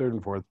 Third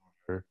and fourth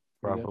are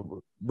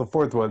probably. The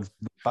fourth one's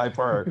by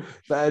far.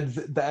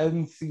 the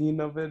end scene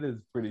of it is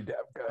pretty damn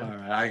good. All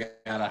right,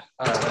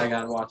 I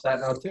gotta watch that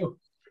now too.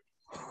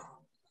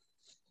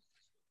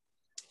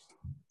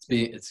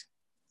 It's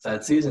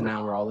that season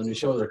now where all the new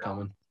shows are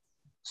coming.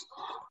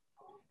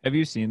 Have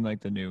you seen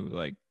like the new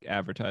like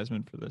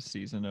advertisement for this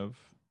season of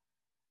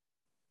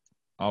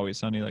Always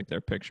Sunny, like their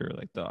picture,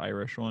 like the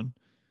Irish one?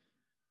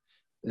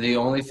 The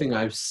only thing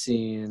I've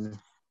seen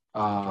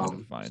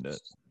find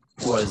it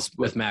was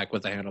with Mac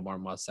with the handlebar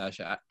mustache.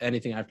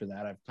 Anything after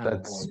that, I've kind of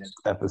avoided.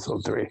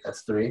 Episode 3.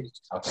 That's 3.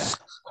 Okay.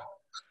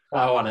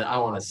 I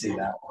want to see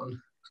that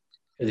one.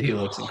 He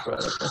looks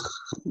incredible.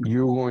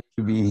 You're going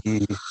to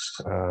be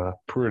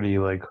pretty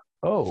like,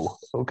 oh,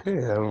 okay.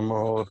 I don't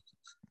know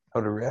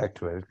how to react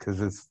to it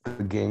because it's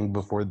the gang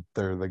before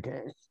they're the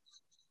gang.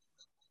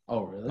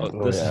 Oh, really?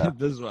 Oh,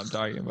 this is what I'm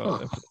talking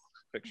about. Huh.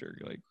 Picture,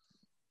 like,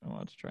 I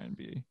want to try and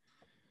be.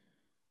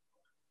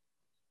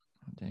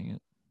 Oh, dang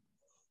it.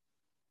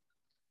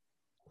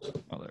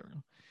 Oh, there we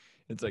go.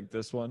 It's like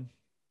this one.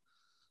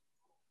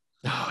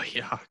 Oh,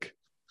 yuck.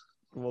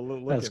 Well,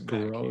 look That's at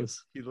Mac.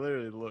 gross. He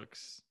literally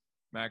looks.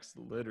 Mac's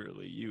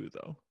literally you,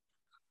 though.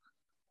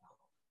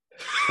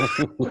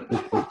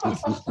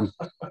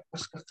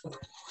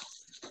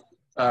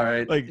 All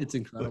right. Like, it's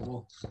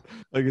incredible.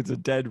 Like it's a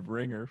dead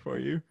ringer for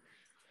you.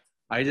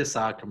 I just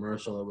saw a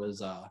commercial. It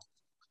was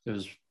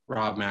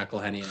Rob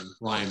McElhenney and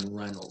Ryan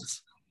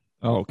Reynolds.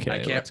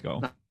 Okay, let's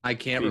go. I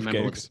can't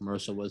remember what the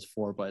commercial was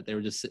for, but they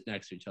were just sitting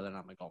next to each other, and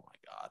I'm like, oh my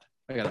god,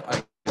 I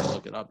gotta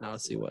look it up now to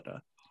see what.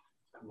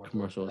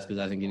 commercials because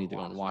I think you need to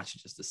go and watch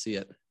it just to see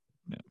it.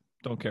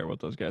 Don't care what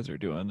those guys are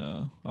doing.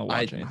 I'll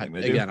watch anything they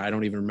do. Again, I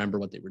don't even remember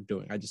what they were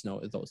doing. I just know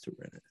those two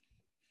were in it.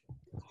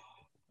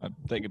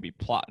 They could be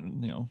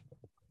plotting, you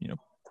know,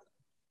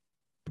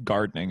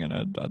 gardening, and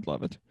I'd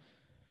love it.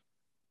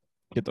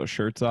 Get those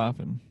shirts off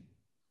and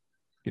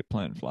get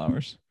planting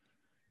flowers.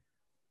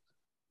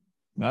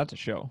 That's a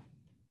show.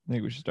 I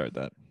think we should start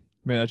that.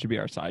 Maybe that should be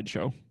our side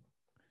show.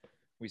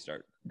 We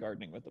start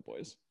gardening with the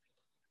boys.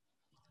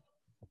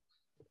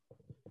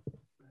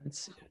 Let's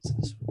see. It's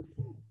this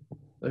one.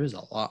 There's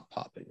a lot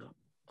popping up.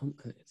 I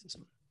think it's this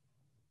one.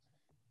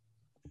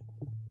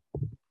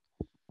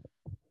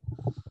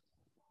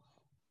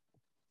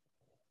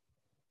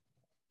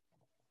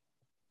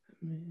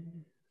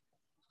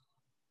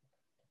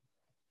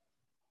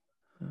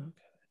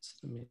 Okay,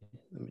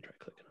 let me try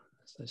clicking on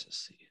this. Let's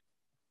just see.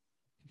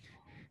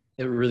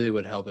 It really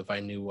would help if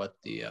I knew what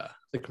the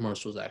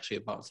commercial was actually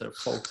about instead of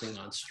focusing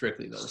on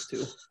strictly those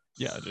two.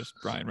 Yeah, just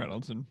Ryan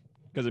Reynolds, and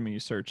because you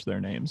search their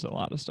names, a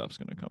lot of stuff's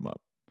gonna come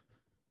up.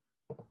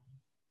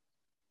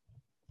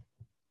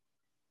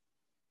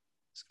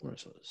 This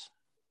commercial is.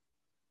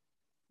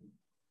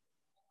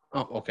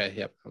 Oh, okay.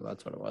 Yep,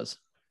 that's what it was.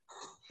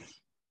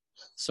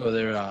 So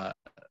they're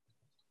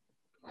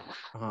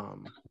part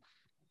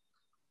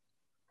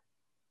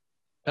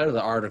of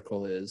the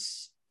article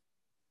is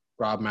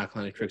Rob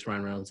McElhenney tricks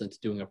Ryan Reynolds into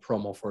doing a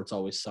promo for It's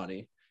Always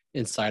Sunny.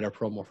 Insider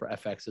promo for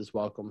FX's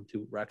Welcome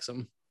to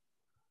Wrexham.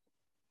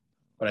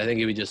 But I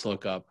think if you just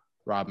look up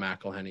Rob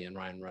McElhenney and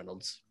Ryan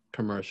Reynolds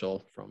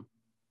commercial from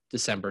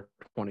December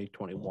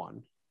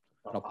 2021,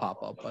 it'll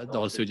pop up. But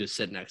those two just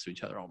sit next to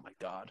each other. Oh my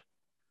God.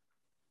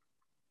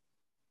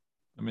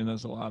 I mean,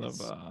 there's a lot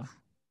of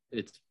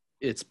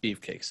it's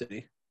Beefcake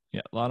City.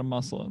 Yeah, a lot of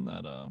muscle in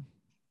that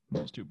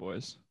those two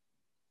boys.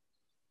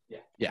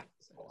 Yeah,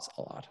 it's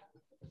a lot.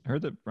 I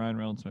heard that Ryan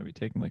Reynolds might be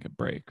taking like a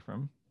break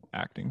from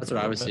acting. That's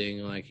what I was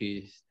seeing. Like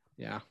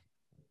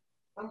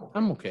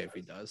I'm okay if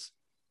he does.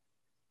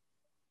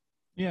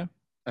 Yeah.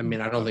 I mean,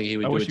 I don't think he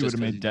would. I do wish it he would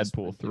just have made 'cause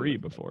Deadpool 3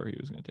 before he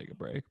was going to take a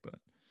break, but.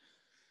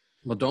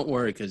 Well, don't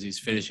worry because he's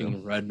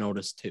finishing Red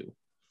Notice 2.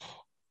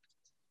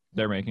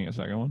 They're making a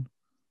second one.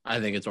 I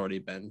think it's already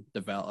been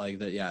developed. Like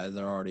that, yeah,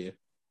 they're already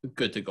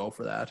good to go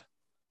for that.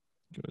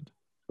 Good.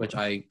 Which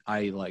I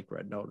like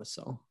Red Notice.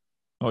 So.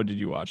 Oh, did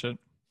you watch it?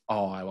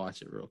 Oh, I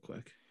watched it real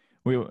quick.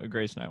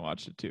 Grace and I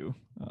watched it too.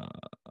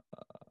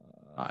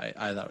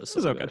 I thought it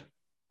was okay. Good.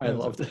 I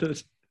loved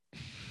it.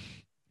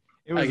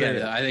 I get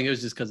it. I think it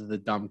was just because of the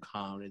dumb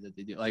comedy that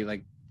they do.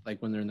 Like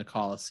when they're in the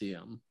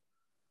Coliseum.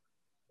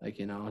 Like,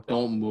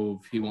 don't move.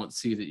 He won't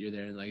see that you're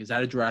there. And like, is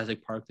that a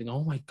Jurassic Park thing?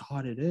 Oh my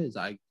God, it is.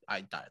 I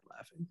died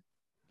laughing.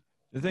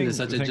 It's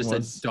such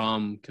a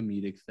dumb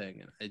comedic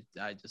thing, and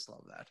I just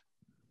love that.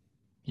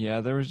 Yeah,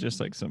 there was just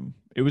like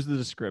it was the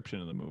description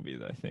of the movie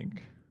that I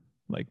think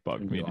like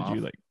bugged me.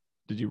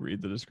 Did you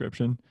read the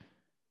description?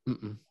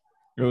 Mm-mm.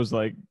 It was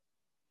like,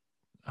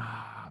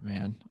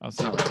 man. I'll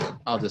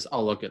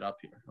look it up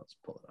here. I'll just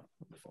pull it up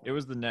on the phone. It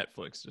was the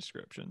Netflix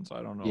description, so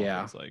I don't know. Yeah.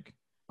 If it's like.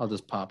 I'll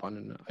just pop on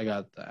it. I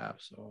got the app,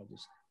 so I'll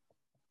just.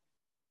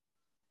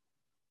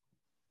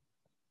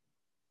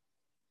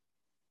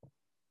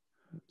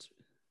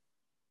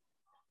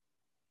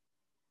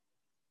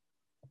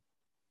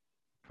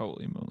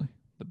 Holy moly.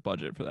 The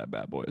budget for that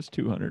bad boy is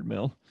 $200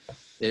 million.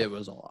 It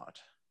was a lot.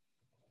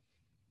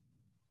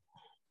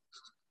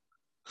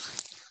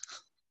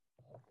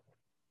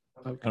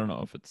 Okay. I don't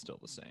know if it's still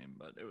the same,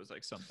 but it was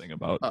like something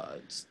about.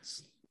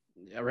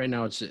 Right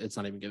now it's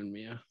not even giving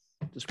me a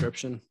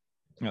description.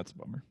 That's a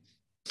bummer.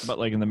 But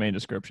like in the main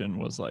description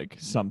was like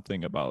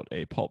something about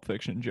a Pulp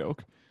Fiction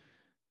joke,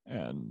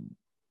 and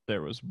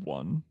there was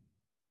one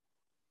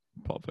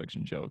Pulp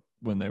Fiction joke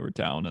when they were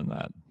down in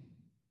that,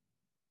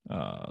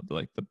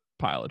 like the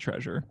pile of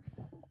treasure.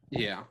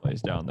 Yeah,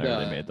 place down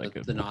there. They made like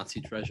the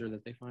Nazi treasure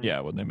that they find. Yeah,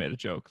 when they made a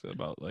joke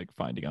about like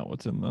finding out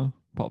what's in the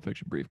Pulp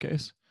Fiction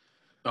briefcase.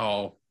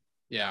 Oh,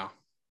 yeah.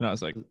 And I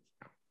was like,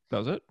 that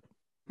was it.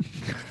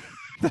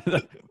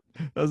 That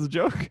was a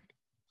joke.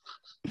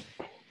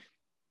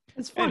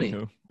 It's funny.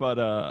 Anywho, but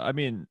I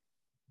mean,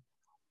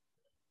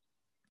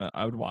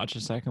 I would watch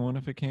a second one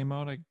if it came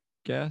out, I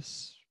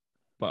guess.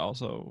 But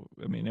also,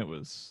 I mean, it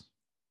was.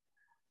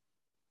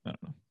 I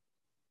don't know.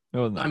 It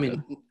wasn't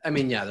I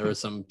mean, yeah, there were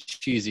some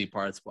cheesy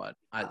parts, but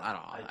I don't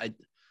know.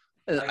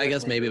 I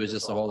guess maybe it was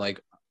just the whole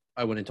like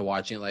I went into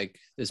watching it like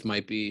this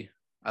might be.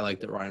 I like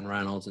that Ryan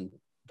Reynolds and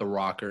The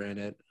Rock are in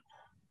it.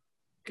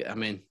 I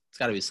mean, it's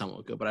got to be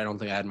somewhat good, but I don't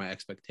think I had my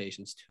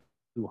expectations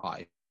too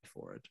high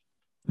for it.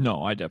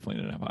 No, I definitely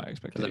didn't have high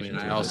expectations. I mean,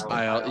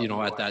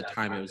 I at that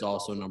time it was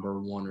also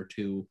number 1 or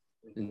 2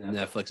 in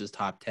Netflix's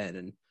top 10,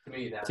 and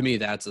to me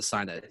that's a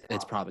sign that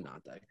it's probably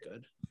not that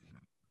good.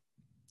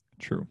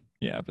 True.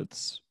 Yeah, if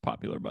it's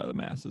popular by the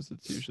masses,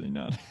 it's usually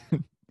not a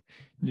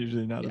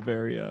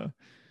very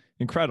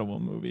incredible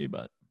movie.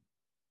 But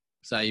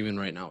so even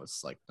right now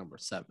it's like number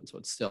 7, so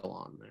it's still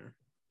on there.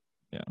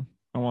 Yeah,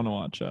 I want to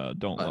watch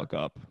Don't Look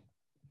Up.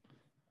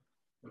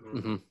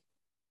 Mm-hmm.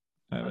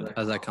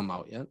 Has that come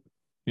out yet?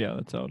 Yeah,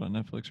 that's out on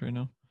Netflix right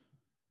now.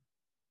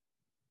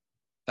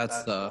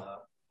 That's the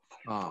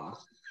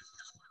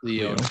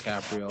Leo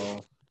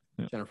DiCaprio,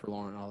 Jennifer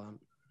Lawrence, all that.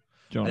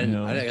 Jonah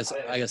Hill.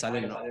 I guess I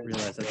didn't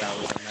realize that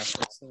was a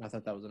Netflix thing. I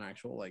thought that was an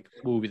actual like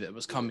movie that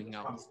was coming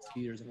out in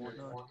theaters and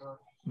whatnot.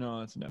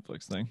 No, it's a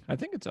Netflix thing. I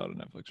think it's out on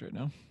Netflix right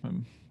now.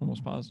 I'm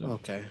almost positive.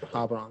 Okay,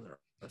 hop on there.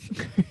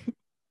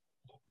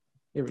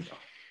 Here we go.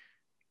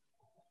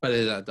 But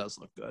that does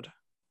look good.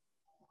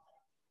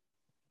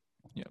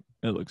 Yeah,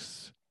 it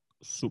looks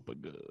super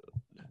good.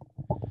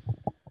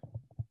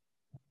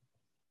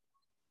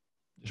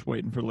 Just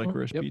waiting for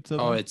Licorice Pizza.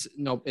 Oh, it's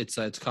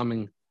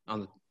coming on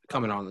the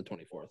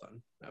 24th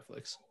on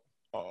Netflix.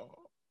 Oh,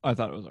 I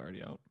thought it was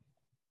already out.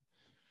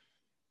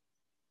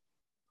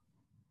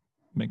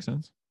 Makes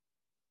sense.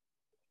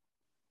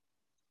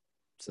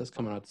 It says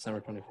coming out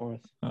December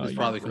 24th. Oh, It's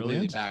probably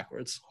completely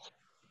backwards.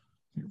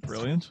 You're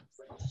brilliant.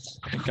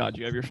 Thank God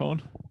you have your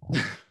phone.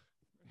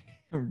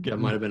 That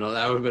would have been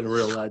a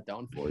real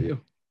letdown for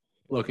you,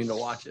 looking to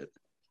watch it.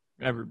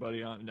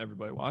 Everybody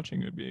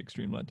watching would be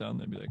extreme letdown.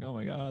 They'd be like, "Oh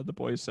my God, the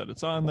boys said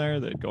it's on there."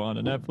 They'd go on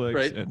to Netflix,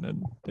 right, and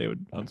then they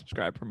would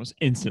unsubscribe from us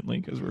instantly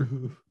because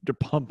they're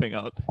pumping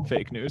out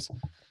fake news.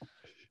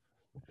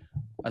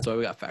 That's why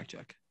we got fact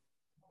check.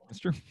 That's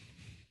true.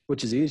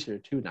 Which is easier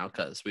too now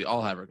because we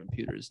all have our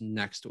computers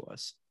next to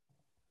us.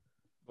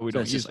 But we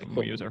don't use them.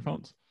 We use our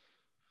phones.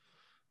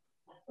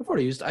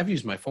 I've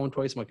used my phone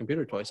twice, my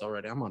computer twice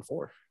already. I'm on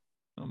 4.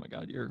 Oh my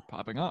God, you're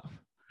popping off.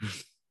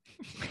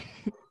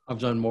 I've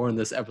done more in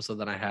this episode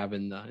than I have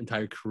in the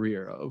entire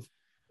career of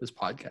this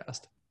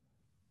podcast.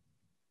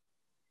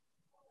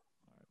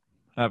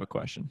 I have a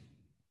question.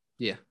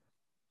 Yeah.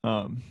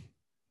 Trying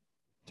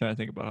to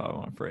think about how I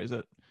want to phrase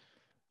it.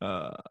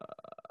 The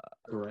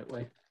right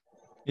way.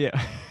 Yeah.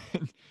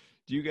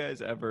 Do you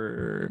guys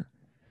ever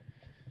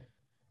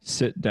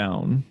sit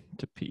down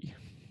to pee?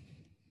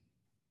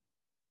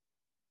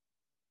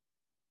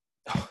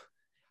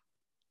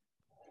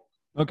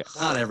 Okay.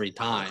 Not every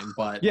time,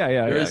 but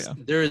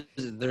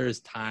there's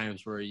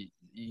times where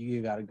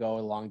you got to go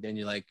along, then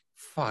you're like,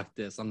 fuck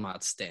this, I'm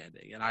not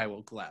standing, and I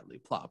will gladly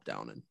plop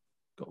down and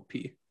go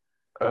pee.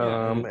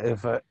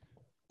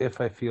 If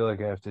I feel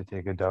like I have to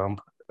take a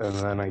dump and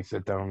then I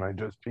sit down and I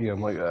just pee,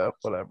 I'm like,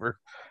 whatever.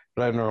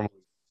 But I normally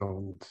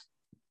don't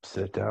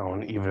sit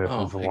down, even if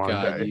it's a long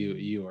day.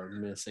 You are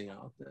missing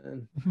out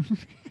then.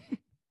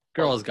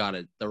 Girls got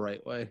it the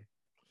right way.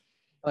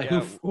 Like,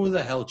 who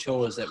the hell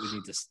chose that we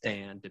need to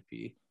stand to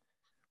pee?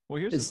 Well,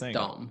 here's it's the thing.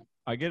 Dumb.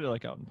 I get it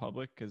like out in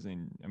public because,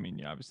 you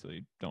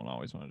obviously don't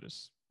always want to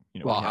just,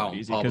 out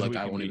in public,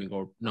 I won't even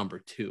go number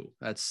 2.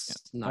 That's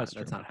not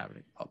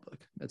happening in public.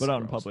 But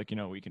out in public,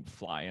 we can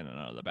fly in and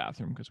out of the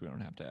bathroom because we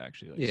don't have to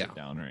actually sit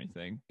down or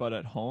anything. But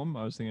at home,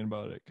 I was thinking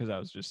about it because I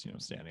was just,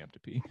 standing up to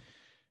pee,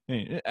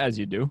 as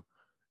you do.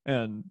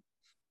 And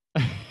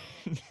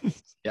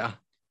yeah.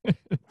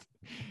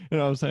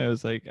 I was saying, I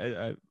was like,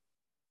 it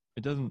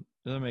doesn't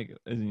make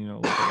like a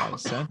lot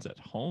of sense at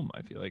home.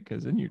 I feel like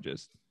because then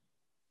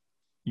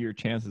your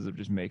chances of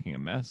just making a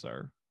mess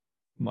are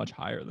much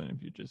higher than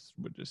if you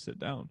would just sit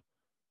down.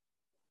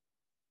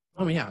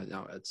 Oh yeah,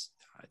 no,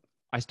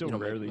 I still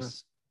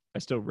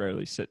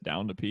rarely sit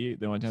down to pee.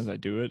 The only times I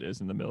do it is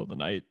in the middle of the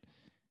night.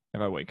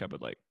 If I wake up at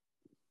 3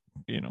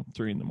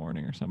 a.m.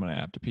 or something, I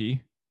have to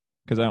pee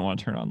because I don't want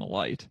to turn on the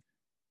light.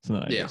 So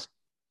then I just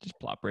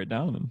plop right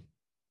down and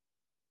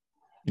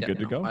you're good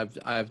to go.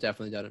 I've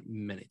definitely done it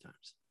many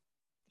times.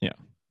 Yeah.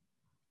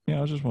 Yeah,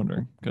 I was just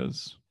wondering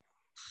because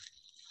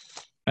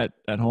at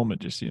home it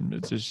just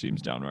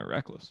seems downright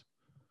reckless.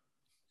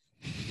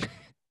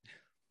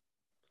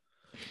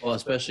 Well,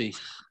 especially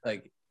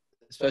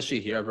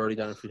here, I've already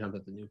done it a few times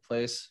at the new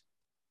place.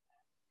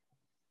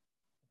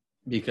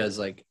 Because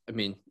it's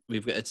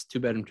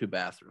 2-bedroom,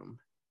 2-bathroom.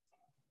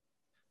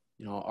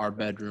 Our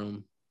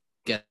bedroom,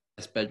 guest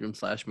bedroom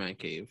 / man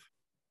cave.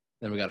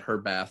 Then we got her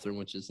bathroom,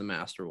 which is the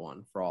master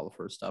one for all of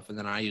her stuff. And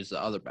then I use the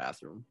other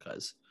bathroom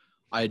because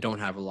I don't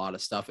have a lot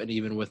of stuff. And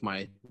even with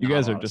my you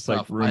guys are just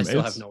stuff, like roommates. I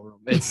still have no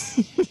roommates.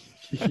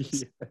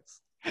 Yes.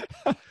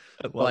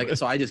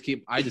 So I just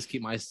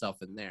keep my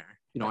stuff in there.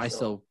 I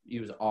still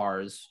use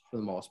ours for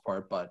the most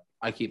part, but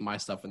I keep my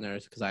stuff in there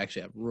because I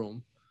actually have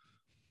room.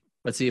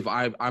 But see, if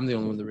I'm the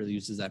only one that really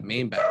uses that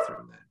main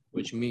bathroom, then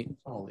which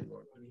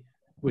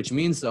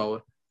means though,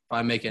 if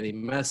I make any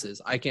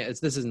messes, I can't.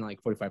 This isn't like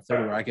 45-30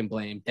 where I can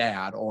blame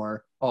Dad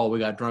or we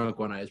got drunk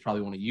one night. It's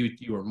probably one of you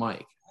or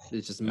Mike.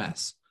 It's just a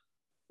mess.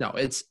 No,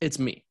 it's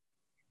me.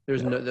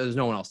 There's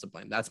no one else to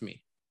blame. That's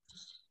me.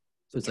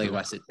 So it's like if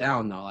I sit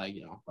down now,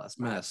 less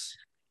mess.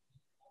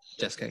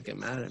 Just can't get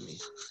mad at me.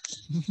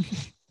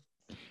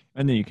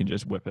 And then you can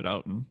just whip it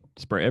out and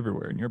spray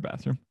everywhere in your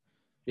bathroom.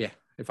 Yeah,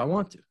 if I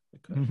want to. I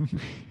could.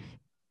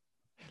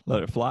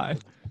 Let it fly.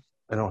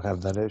 I don't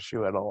have that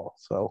issue at all.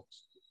 So,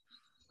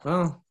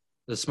 well,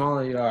 the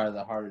smaller you are,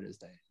 the harder it is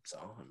to aim. So,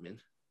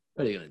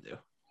 what are you gonna do?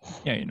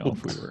 Yeah,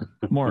 if we were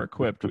more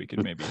equipped, we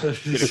could maybe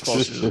get it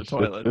closer to the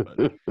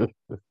toilet. But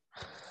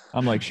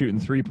I'm like shooting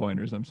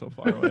 3-pointers. I'm so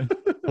far away.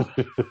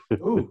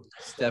 Ooh,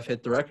 Steph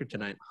hit the record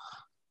tonight.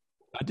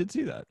 I did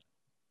see that.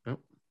 Yep.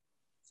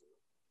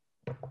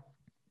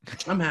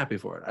 I'm happy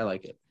for it. I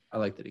like it. I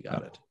like that he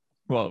got it.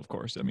 Well, of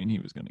course. I mean, he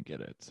was going to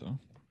get it. So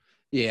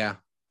Yeah.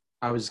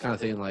 I was just kind of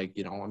thinking, like,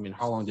 I mean,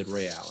 how long did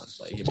Ray Allen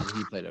play? I mean,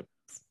 he played a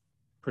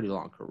pretty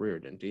long career,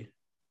 didn't he?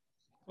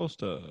 close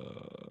to,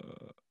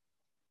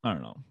 I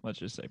don't know. Let's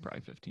just say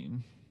probably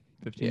 15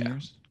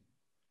 years.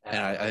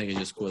 And I think it's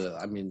just cool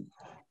that, I mean,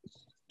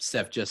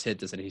 Steph just hit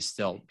this, and he's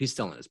still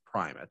in his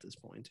prime at this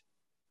point.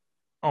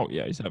 Oh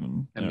yeah, he's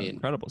having an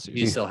incredible season.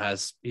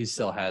 He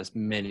still has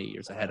many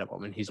years ahead of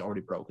him, and he's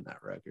already broken that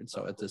record.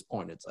 So at this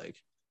point, it's like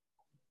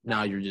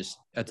now you're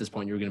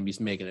going to be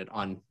making it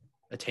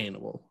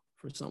unattainable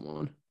for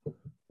someone.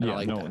 Yeah,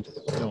 like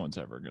no one's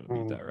ever going to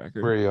beat that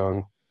record. Very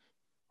young.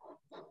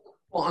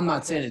 Well, I'm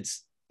not saying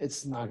it's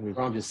not going to be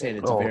wrong. I'm just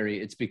saying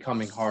it's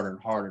becoming harder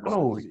and harder.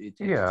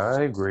 Yeah,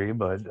 I agree,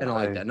 but I don't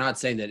like that. Not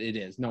saying that it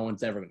is. No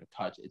one's ever going to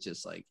touch it. It's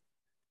just like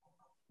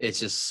it's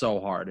just so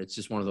hard. It's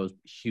just one of those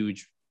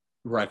huge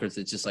records.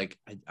 It's just like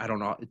I don't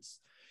know. It's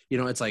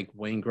it's like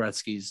Wayne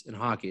Gretzky's in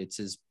hockey. It's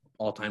his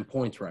all-time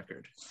points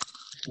record.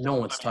 No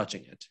one's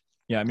touching it.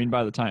 Yeah, I mean,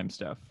 by the time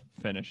Steph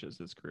finishes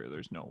his career,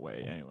 there's no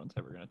way anyone's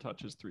ever going to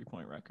touch his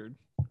 3-point record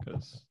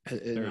because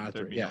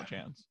there'd be no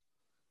chance.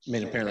 I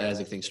mean, apparently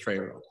Isaac thinks Trey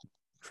Young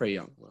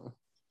will.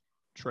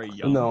 Trey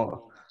Young?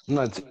 No, I'm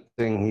not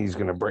saying he's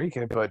going to break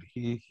it, but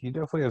he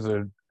definitely has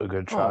a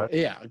good shot. Oh,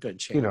 yeah, a good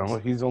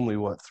chance. He's only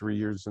 3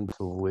 years into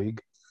the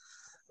league.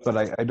 But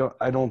I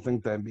don't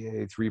think the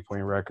NBA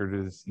 3-point record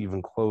is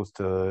even close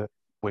to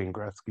Wayne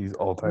Gretzky's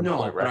all-time point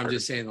record. No, but I'm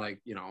just saying,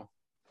 like,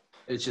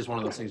 it's just one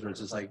of those things where it's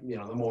just like,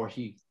 the more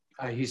he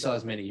still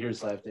has many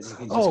years left. And he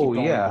can just keep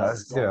going. Yeah.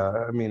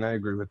 I mean, I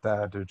agree with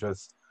that. It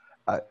just,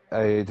 I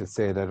hate to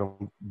say it, the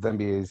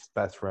NBA's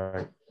best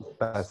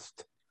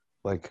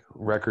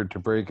record to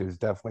break is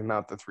definitely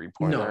not the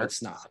 3-point. No,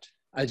 it's not.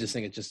 I just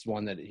think it's just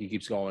one that he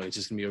keeps going. It's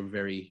just gonna be a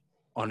very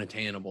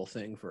unattainable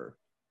thing for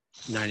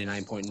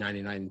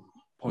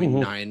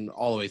 99.99.9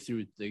 all the way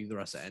through the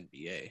rest of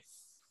NBA.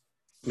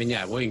 I mean,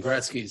 yeah, Wayne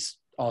Gretzky's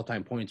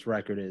all-time points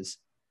record is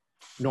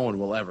no one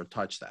will ever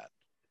touch that.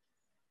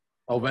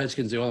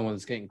 Ovechkin's the only one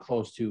that's getting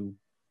close to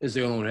is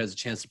the only one who has a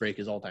chance to break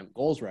his all-time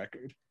goals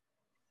record.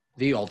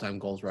 The all-time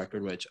goals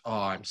record, which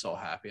I'm so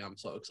happy. I'm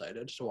so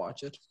excited to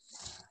watch it.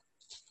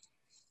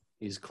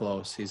 He's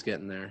close. He's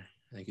getting there.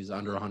 I think he's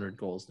under 100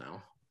 goals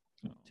now.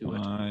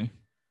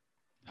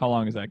 How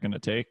long is that going to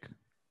take,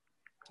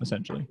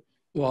 essentially?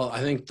 Well, I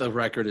think the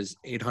record is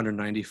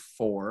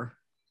 894,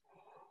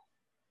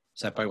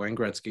 set by Wayne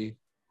Gretzky.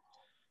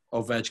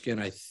 Ovechkin,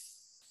 I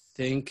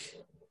think,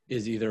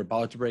 is either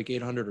about to break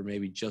 800 or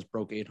maybe just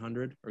broke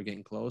 800 or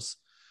getting close.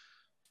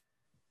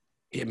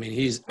 I mean,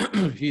 he's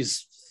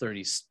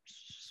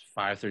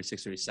 35,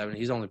 36, 37.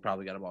 He's only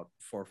probably got about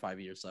 4 or 5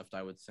 years left,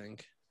 I would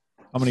think.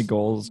 How many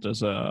goals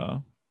does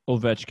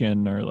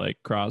Ovechkin or like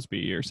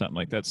Crosby or something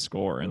like that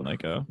score in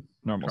like a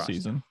normal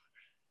season?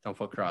 Don't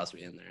put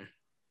Crosby in there.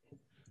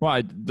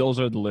 Well, those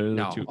are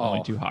literally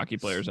only two hockey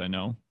players I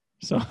know.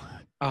 So,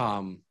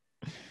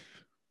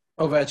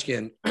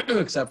 Ovechkin,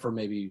 except for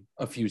maybe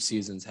a few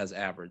seasons, has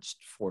averaged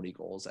 40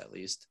 goals at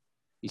least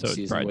each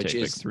season, probably which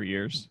take is like 3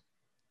 years.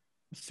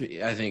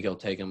 I think it'll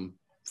take him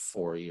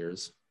 4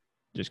 years.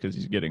 Just because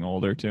he's getting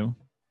older too.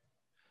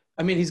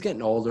 I mean, he's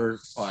getting older,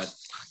 but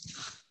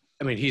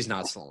I mean, he's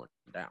not slowing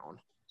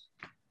down.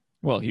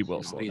 Well, he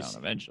will slow down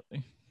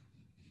eventually,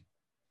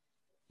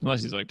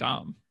 unless he's like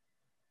Tom.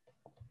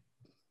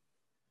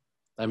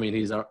 I mean, I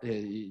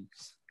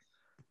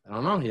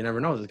don't know. You never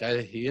know. This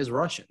guy, he is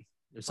Russian.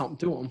 There's something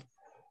to him.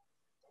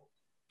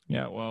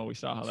 Yeah, well, we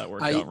saw how that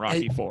worked out in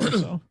Rocky IV.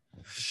 So,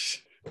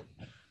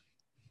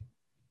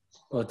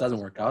 well, it doesn't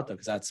work out though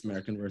because that's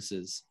American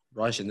versus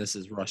Russian. This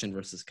is Russian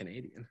versus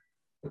Canadian.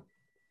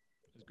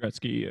 Is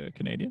Gretzky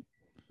Canadian?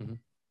 Mm-hmm.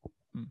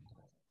 Hmm.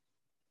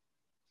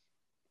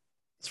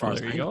 As far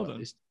as I know, at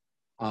least.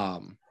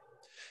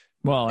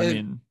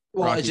 Rocky's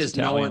it's just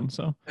Italian.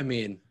 So I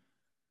mean,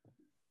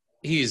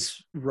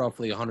 he's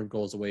roughly 100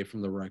 goals away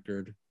from the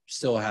record.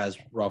 Still has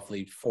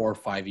roughly 4 or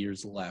 5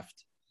 years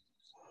left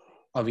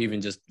of even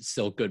just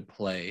still good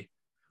play.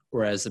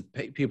 Whereas the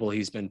people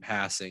he's been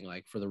passing,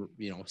 like for the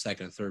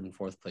second, and third, and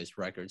fourth place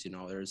records,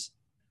 there's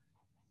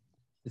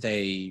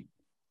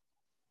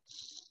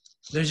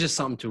just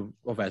something to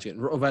Ovechkin.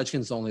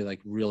 Ovechkin's the only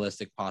like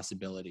realistic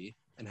possibility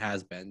and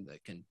has been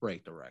that can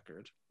break the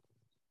record.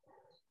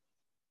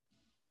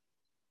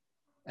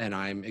 And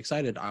I'm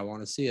excited. I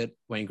want to see it.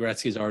 Wayne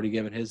Gretzky's already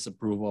given his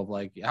approval of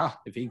like, yeah,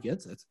 if he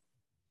gets it,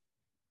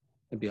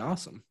 it'd be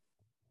awesome.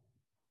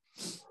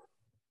 So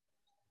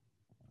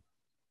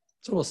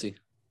we'll see.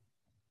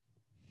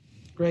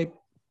 Grape.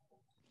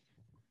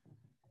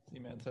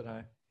 ZMAN said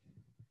hi.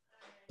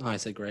 Oh, I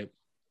said grape.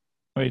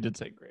 Oh, you did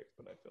say grape,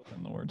 but I filled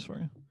in the words for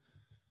you.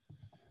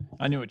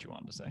 I knew what you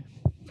wanted to say.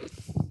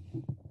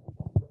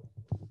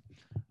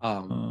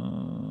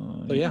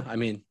 So yeah, I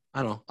mean,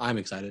 I don't know. I'm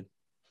excited.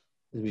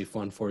 It'll be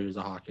fun 4 years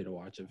of hockey to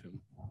watch of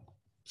him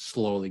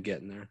slowly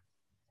getting there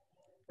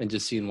and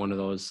just seeing one of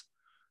those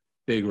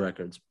big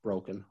records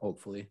broken,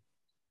 hopefully.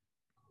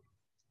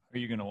 Are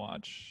you gonna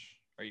watch?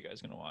 Are you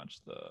guys gonna watch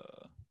the?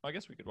 I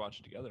guess we could watch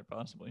it together,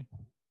 possibly.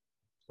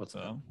 What's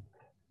that?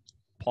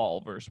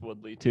 Paul versus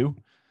Woodley too.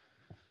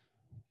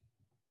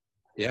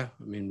 Yeah,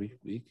 I mean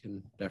we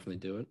can definitely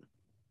do it.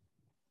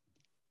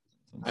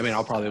 I mean,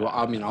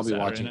 I'll be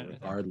watching it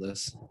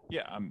regardless.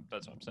 Yeah,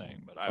 that's what I'm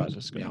saying. But I was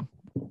just gonna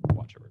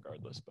watch it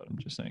regardless. But I'm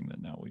just saying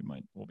that now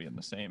we'll be in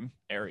the same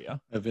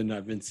area. I've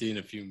been seeing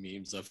a few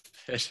memes of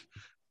it,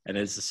 and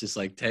it's just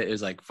like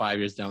it's like 5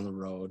 years down the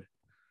road.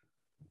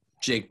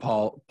 Jake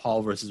Paul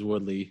versus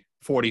Woodley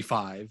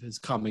 45 is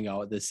coming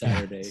out this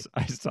Saturday. Yes,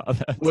 I saw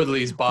that.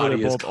 Woodley's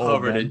body is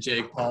covered in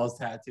Jake Paul's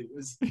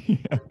tattoos.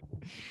 Yeah.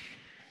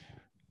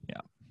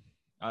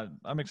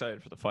 I'm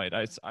excited for the fight.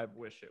 I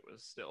wish it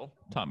was still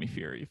Tommy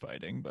Fury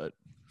fighting, but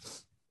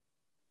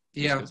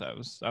because I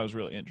was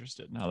really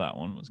interested in how that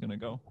one was going to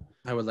go.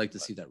 I would like to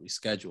see that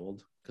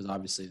rescheduled because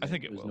obviously I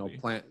think there's no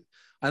plan.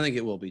 I think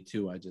it will be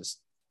too.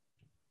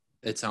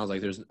 It sounds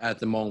like at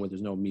the moment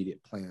there's no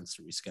immediate plans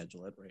to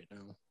reschedule it right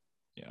now.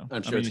 Yeah,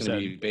 I'm sure it's going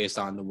to be based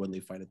on the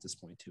Woodley fight at this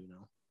point too.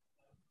 Now,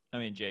 I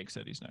mean, Jake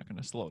said he's not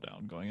going to slow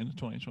down going into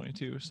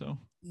 2022, so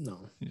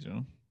no, he's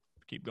going to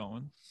keep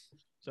going.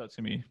 So it's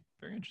going to be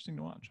very interesting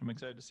to watch. I'm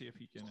excited to see if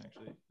he can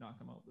actually knock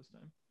him out this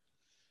time.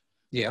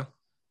 Yeah,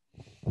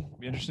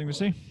 be interesting to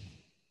see.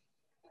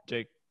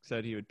 Jake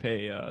said he would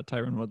pay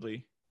Tyron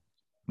Woodley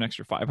an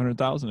extra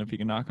 $500,000 if he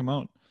can knock him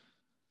out.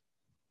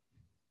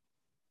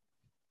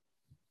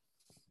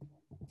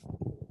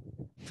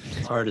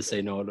 It's hard to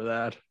say no to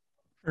that.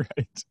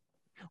 Right.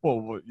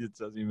 Well, it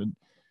doesn't even.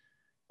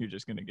 You're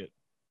just gonna get.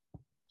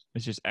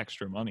 It's just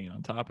extra money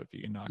on top if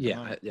you can knock him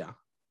out. Yeah.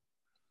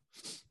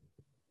 It's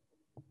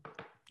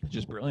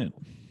just brilliant.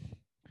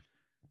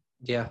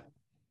 Yeah,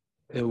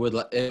 it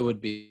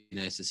would be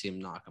nice to see him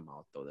knock him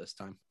out though this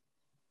time.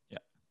 Yeah.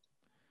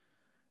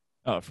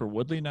 For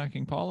Woodley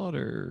knocking Paul out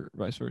or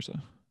vice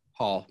versa?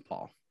 Paul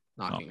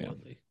knocking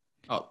Woodley.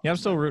 Oh yeah, I'm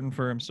still rooting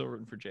for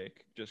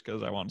Jake just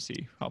because I want to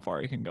see how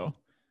far he can go.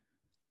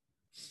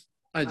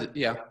 I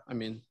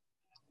mean,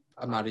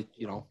 I'm not a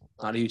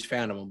huge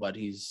fan of him, but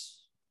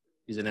he's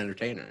an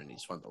entertainer and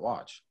he's fun to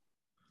watch.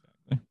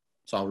 Exactly.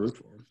 So I'll root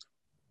for him.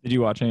 Did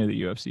you watch any of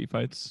the UFC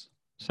fights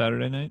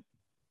Saturday night?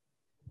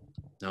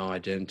 No, I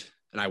didn't,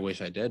 and I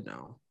wish I did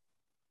now.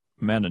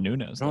 Amanda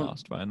Nunes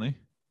lost finally.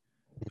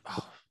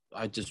 Oh,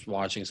 I just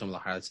watching some of the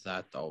highlights of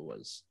that though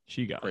was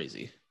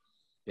crazy.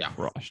 Yeah,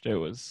 crushed. It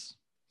was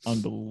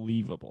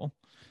unbelievable.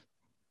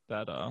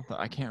 That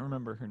I can't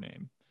remember her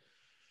name.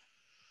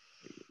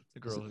 The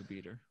girl who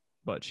beat her,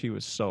 but she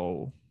was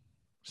so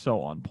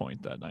on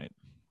point that night.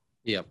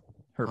 Yep.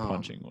 Her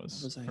punching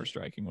her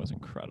striking was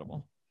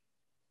incredible.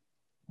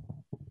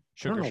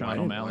 Sugar Sean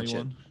O'Malley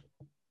won.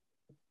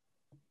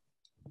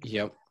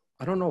 Yep.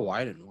 I don't know why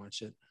I didn't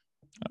watch it.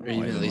 Or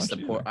even at least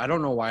I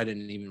don't know why I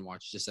didn't even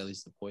watch just at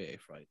least the Poirier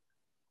fight.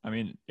 I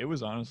mean, it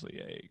was honestly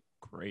a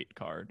great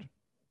card.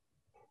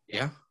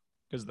 Yeah.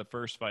 Because the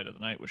first fight of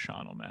the night was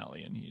Sean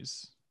O'Malley, and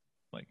he's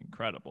like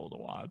incredible to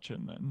watch,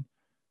 and then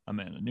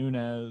Amanda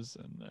Nunes,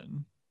 and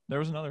then there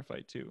was another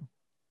fight too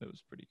that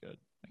was pretty good.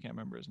 I can't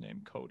remember his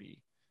name. Cody.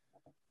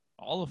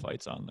 All the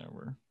fights on there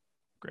were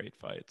great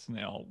fights, and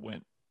they all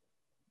went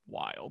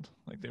wild.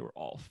 Like they were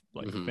all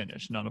like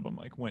finished. None of them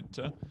like went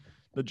to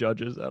the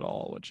judges at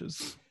all, which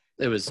is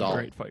it was a all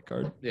great fight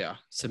card. Yeah,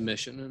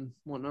 submission and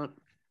whatnot.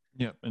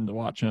 Yep, and to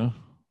watch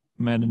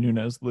Amanda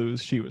Nunes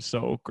lose, she was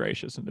so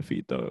gracious in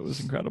defeat, though it was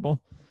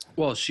incredible.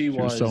 Well, she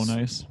was so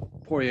nice.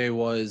 Poirier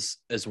was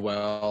as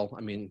well.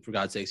 I mean, for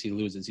God's sakes, he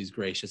loses, he's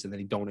gracious, and then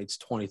he donates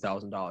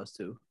 $20,000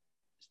 to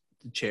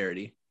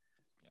charity.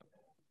 Yep.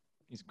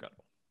 He's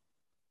incredible.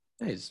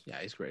 He's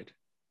great.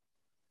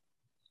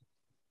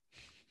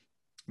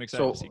 I'm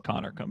excited to see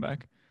Connor come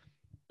back.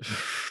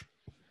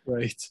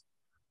 Right.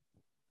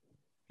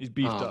 He's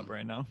beefed up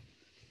right now.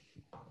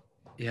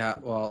 Yeah,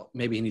 well,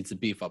 maybe he needs to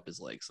beef up his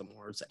legs some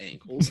more, his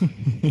ankles.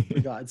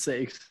 For God's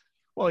sakes.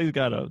 Well, he's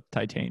got a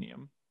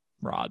titanium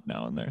rod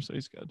now in there, so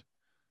he's good.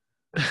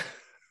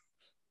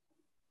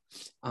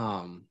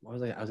 What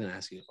was I was gonna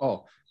ask you?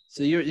 Oh,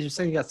 so you're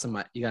saying you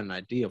got an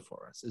idea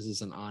for us. Is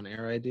this an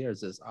on-air idea or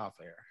is this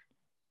off-air?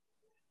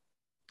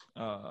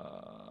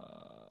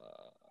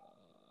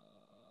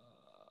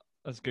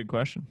 That's a good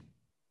question.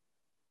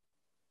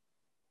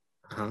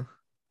 Huh?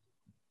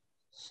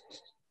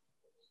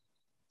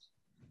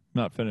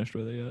 Not finished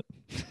with it yet.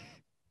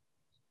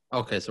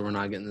 Okay, so we're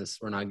not getting this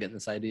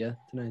idea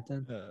tonight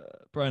then?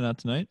 Probably not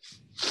tonight.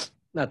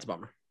 That's a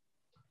bummer.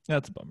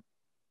 That's a bummer.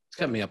 It's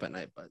kept me up at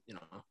night, but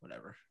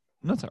whatever.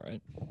 That's all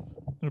right.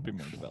 It'll be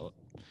more developed.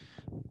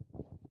 Have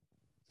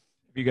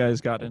you guys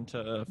got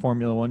into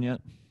Formula One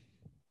yet?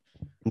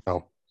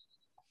 No.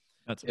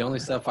 That's the only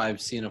stuff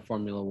I've seen of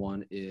Formula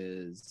One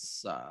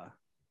is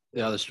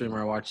the other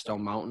streamer I watched,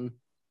 Stone Mountain.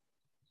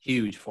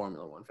 Huge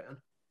Formula One fan.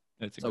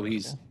 So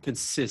he's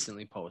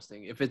consistently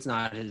posting. If it's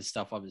not his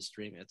stuff on his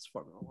stream, it's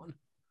Formula One.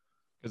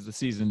 Because the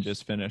season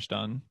just finished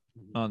on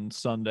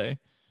Sunday,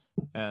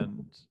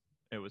 and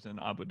it was in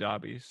Abu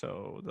Dhabi.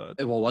 So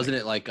wasn't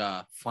it like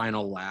a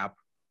final lap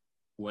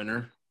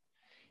winner?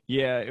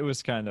 Yeah, it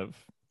was kind of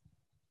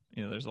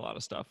there's a lot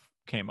of stuff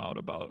came out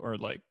about, or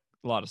like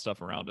a lot of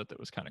stuff around it that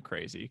was kind of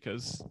crazy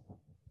because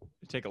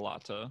it take a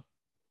lot to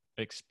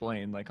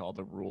explain like all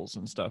the rules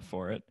and stuff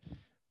for it.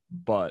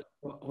 But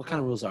what kind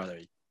of rules are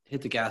there?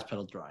 Hit the gas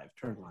pedal, drive,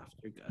 turn left.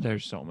 You're good.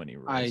 There's so many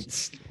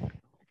rules.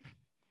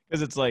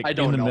 Because it's like I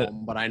don't know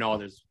them, but I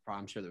know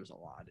I'm sure there's a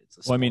lot.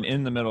 Well, I mean,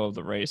 in the middle of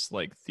the race,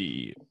 like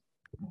the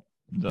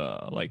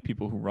like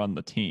people who run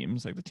the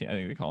teams, like the team, I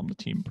think they call them the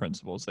team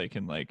principals. They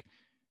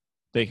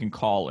can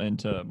call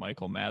into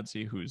Michael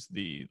Madsey, who's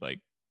the like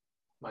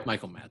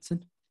Michael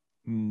Madsen,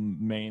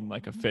 main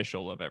like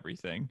official of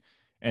everything,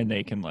 and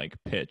they can like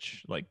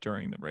pitch like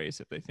during the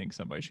race if they think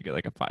somebody should get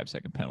like a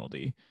 5-second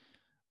penalty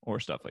or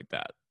stuff like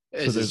that.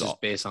 Is this just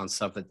based on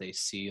stuff that they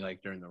see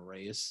like during the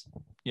race?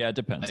 Yeah, it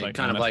depends. Like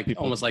kind of like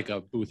almost like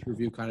a booth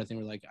review kind of thing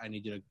where like, I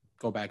need you to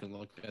go back and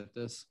look at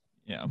this.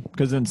 Yeah,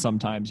 because then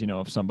sometimes,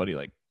 if somebody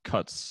like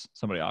cuts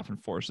somebody off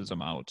and forces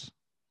them out,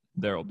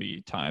 there will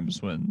be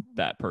times when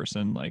that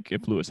person, like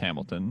if Lewis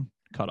Hamilton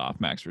cut off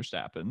Max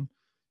Verstappen,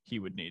 he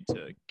would need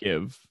to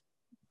give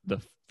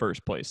the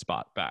first place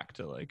spot back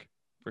to like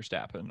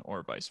Verstappen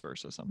or vice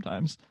versa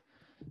sometimes.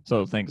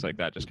 So things like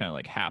that just kind of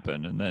like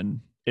happen. And then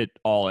it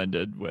all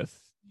ended with,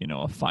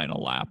 a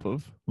final lap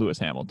of Lewis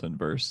Hamilton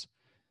versus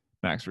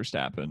Max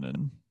Verstappen.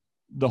 And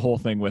the whole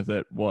thing with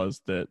it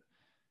was that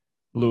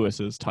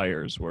Lewis's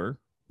tires were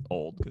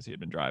old because he had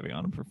been driving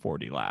on them for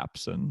 40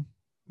 laps, and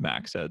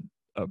Max had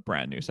a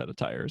brand new set of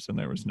tires, and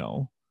there was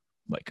no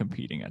like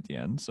competing at the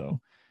end.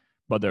 So,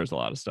 but there's a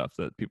lot of stuff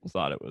that people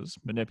thought it was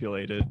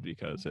manipulated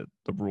because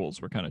the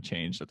rules were kind of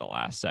changed at the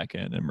last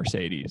second, and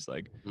Mercedes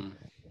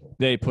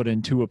they put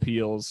in 2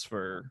 appeals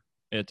for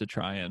it to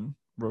try and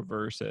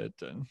reverse it,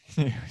 and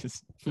it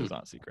was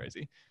honestly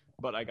crazy.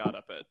 But I got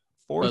up at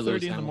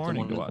 4:30 in the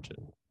morning to watch it.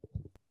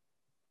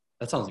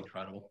 That sounds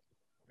incredible.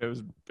 It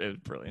was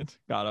brilliant.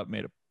 Got up,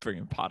 made a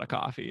freaking pot of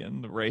coffee,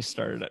 and the race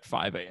started at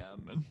 5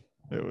 a.m. and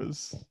it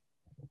was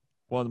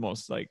one of the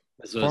most like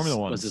Formula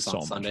One. Was this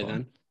on Sunday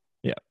then?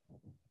 Yeah,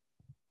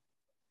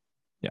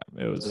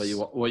 it was.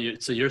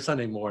 So your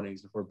Sunday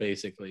mornings were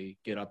basically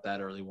get up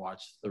that early,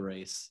 watch the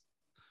race,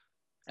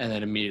 and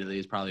then immediately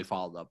is probably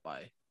followed up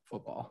by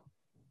football.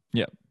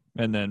 Yeah,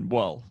 and then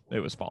it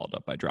was followed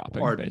up by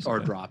dropping or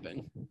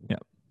dropping. Yeah,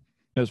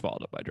 it was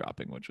followed up by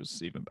dropping, which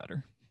was even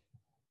better.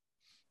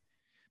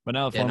 But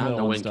now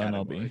Formula One's done,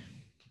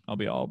 I'll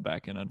be all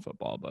back in on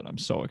football. But I'm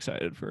so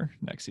excited for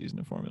next season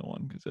of Formula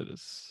One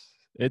because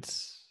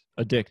it's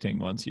addicting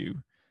once you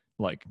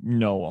like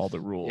know all the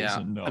rules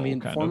and know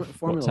Formula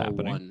what's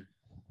happening. One,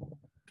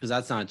 because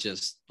that's not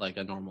just like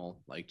a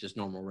normal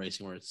normal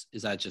racing where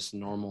is that just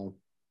normal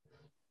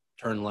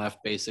turn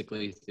left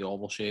basically the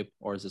oval shape,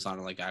 or is this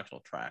on like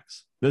actual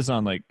tracks? This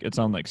is it's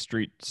on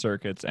street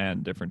circuits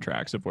and different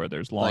tracks of where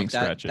there's long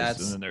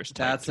stretches and then there's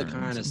tight that's the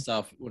kind of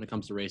stuff when it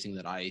comes to racing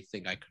that I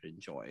think I could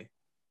enjoy.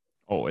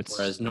 Oh, it's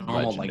whereas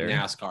normal legendary.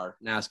 Like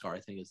NASCAR I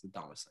think is the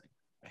dumbest thing.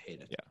 I hate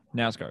it. Yeah,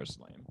 NASCAR is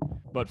lame,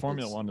 but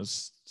Formula One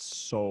is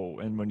so.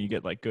 And when you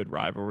get like good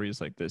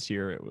rivalries like this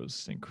year, it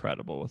was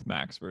incredible with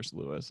Max versus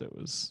Lewis. It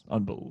was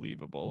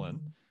unbelievable,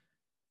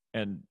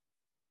 and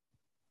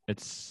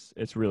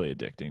it's really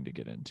addicting to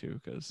get into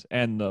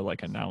and the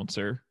like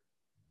announcer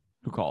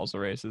who calls the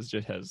races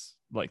just has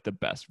like the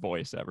best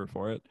voice ever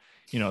for it.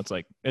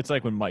 It's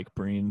like when Mike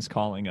Breen's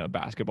calling a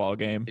basketball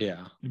game.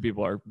 Yeah. And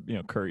people are,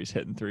 Curry's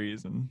hitting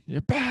threes and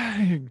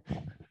bang.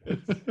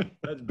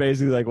 That's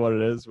basically like what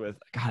it is with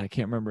God, I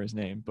can't remember his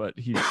name, but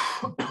he's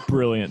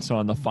brilliant. So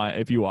on the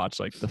if you watch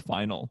like the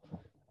final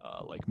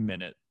like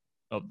minute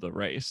of the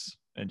race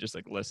and just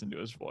like listen to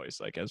his voice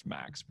like as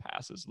Max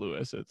passes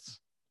Lewis, it's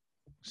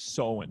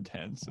so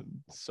intense. And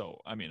so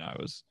I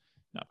was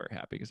not very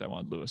happy because I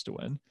wanted Lewis to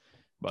win,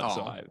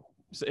 but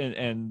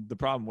and the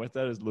problem with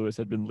that is Lewis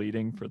had been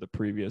leading for the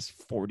previous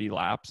 40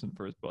 laps in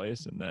first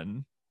place, and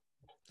then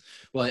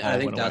I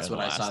think that's what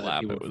I saw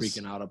that people were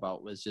freaking out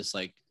about was just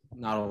like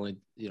not only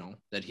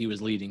that he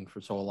was leading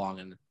for so long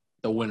and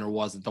the winner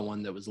wasn't the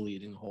one that was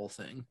leading the whole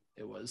thing.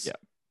 It was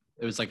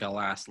like a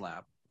last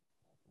lap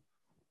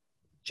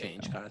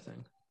change kind of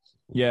thing.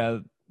 Yeah,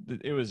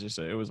 it was just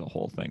it was a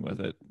whole thing with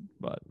it,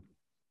 but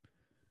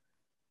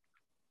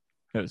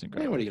it was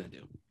incredible. What are you gonna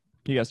do?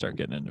 You gotta start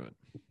getting into it.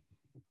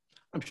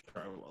 I'm sure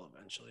I will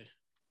eventually.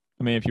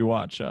 I mean, if you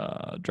watch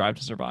Drive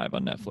to Survive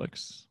on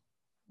Netflix,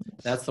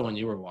 that's the one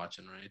you were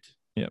watching, right?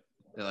 Yep.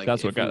 Like,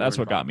 that's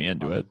what got me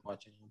into it.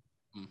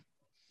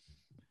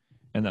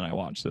 And then I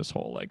watched this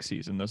whole like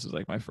season. This is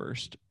like my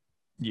first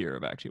year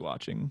of actually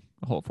watching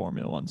a whole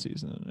Formula One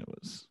season, and it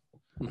was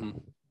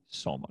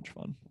so much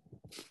fun.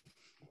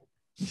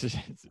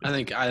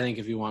 I think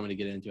if you want me to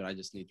get into it, I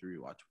just need to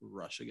rewatch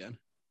Rush again.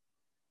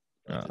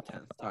 For the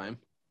 10th time.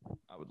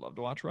 I would love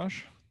to watch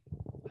Rush.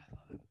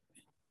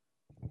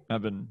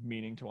 I've been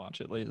meaning to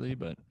watch it lately,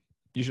 but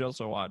you should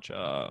also watch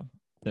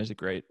there's a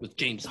great with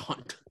James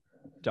Hunt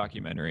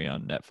documentary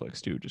on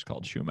Netflix too, just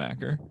called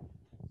Schumacher.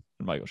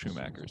 And Michael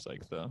Schumacher is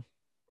like the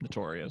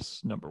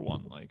notorious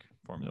 #1 like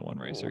Formula One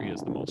racer. He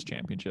has the most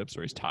championships,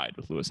 or he's tied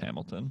with Lewis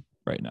Hamilton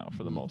right now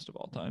for the most of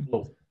all time.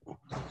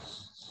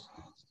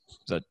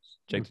 that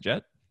Jake the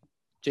Jet?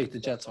 Jake the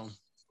Jet's home.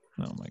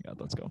 Oh my God,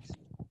 let's go.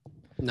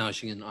 Now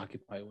she can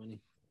occupy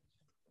Winnie.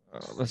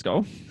 Let's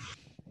go.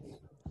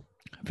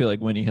 I feel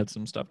like Winnie had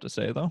some stuff to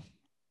say though.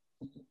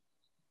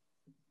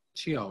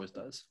 She always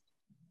does.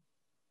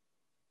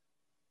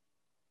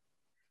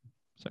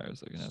 Sorry, I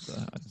was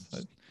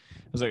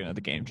looking at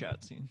the game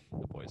chat scene.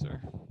 The boys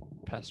are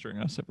pestering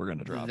us if we're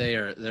gonna drop.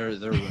 They're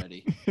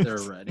ready. They're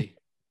ready.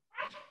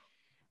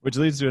 Which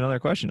leads to another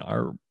question: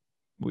 are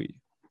we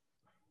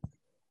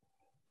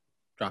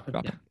dropping?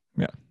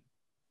 Yeah.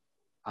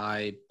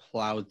 I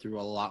plowed through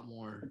a lot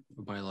more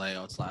of my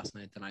layouts last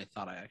night than I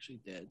thought I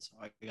actually did. So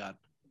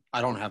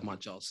I don't have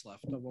much else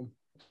left of them.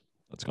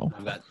 Let's go.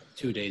 I've got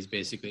 2 days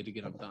basically to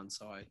get them done.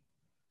 So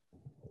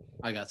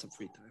I got some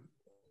free time,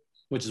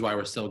 which is why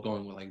we're still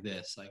going with like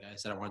this. Like I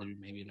said, I wanted to do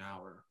maybe an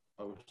hour,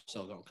 but we're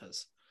still going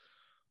because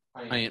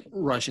I ain't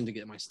rushing to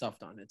get my stuff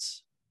done.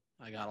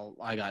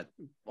 I got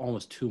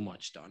almost too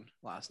much done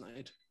last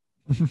night.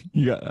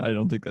 I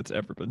don't think that's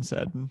ever been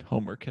said in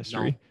homework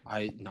history.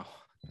 No.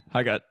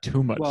 I got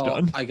too much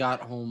done. I got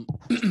home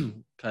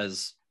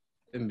because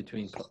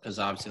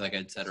obviously, like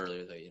I said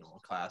earlier, that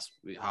class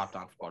we hopped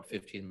on for about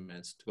 15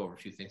 minutes to go over a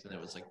few things, and it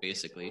was like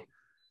basically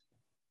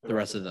the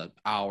rest of the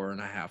hour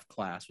and a half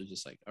class was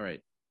just like, all right,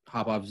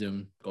 hop off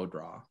Zoom, go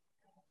draw.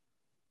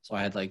 So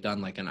I had like done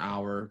like an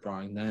hour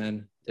drawing,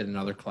 then did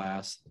another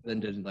class,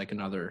 then did like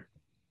another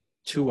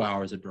 2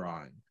 hours of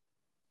drawing,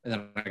 and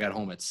then I got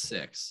home at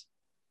 6,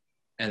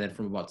 and then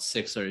from about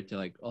 6:30 to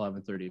like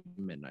 11:30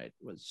 midnight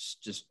was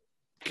just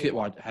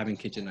having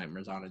kitchen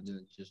nightmares on it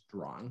and just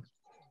drawing.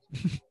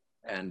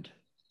 And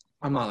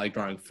I'm not like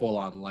drawing full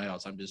on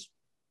layouts. I'm just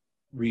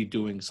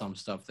redoing some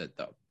stuff that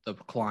the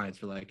clients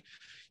were like,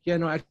 yeah,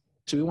 no,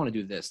 actually we want to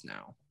do this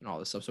now and all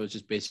this stuff. So it's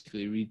just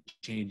basically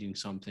rechanging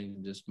something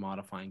and just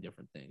modifying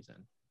different things.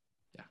 And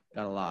yeah,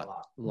 got a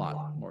lot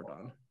more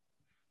done.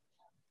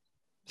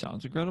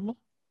 Sounds incredible.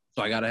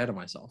 So I got ahead of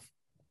myself.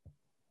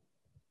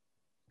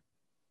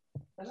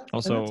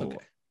 Also, okay.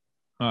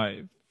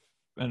 I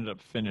ended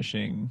up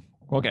finishing.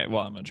 Okay,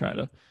 well, I'll try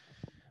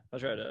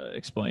to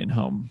explain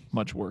how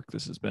much work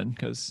this has been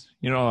because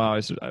I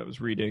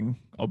was reading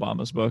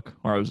Obama's book,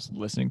 or I was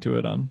listening to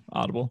it on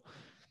Audible,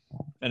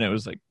 and it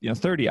was like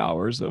 30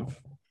 hours of.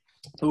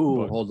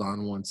 Ooh, hold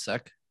on one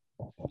sec.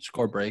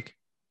 Score break.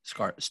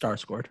 Star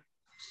scored.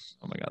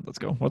 Oh my God, let's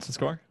go. What's the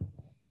score?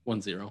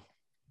 1-0.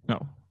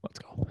 No, let's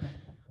go.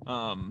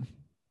 Well,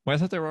 I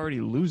thought they were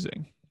already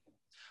losing.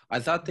 I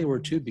thought they were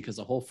too because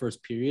the whole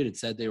first period it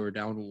said they were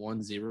down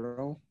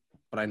 1-0,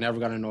 but I never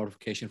got a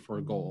notification for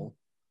a goal.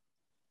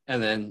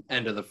 And then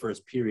end of the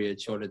first period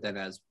showed it then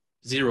as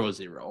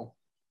 0-0.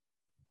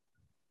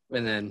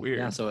 And then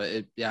weird. So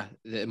it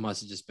must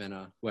have just been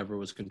whoever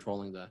was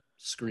controlling the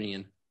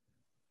screen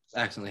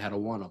accidentally had a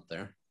 1 up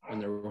there when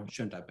there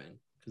shouldn't have been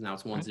because now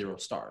it's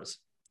 1-0 stars.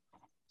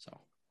 So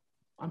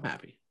I'm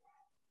happy.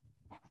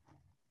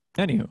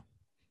 Anywho,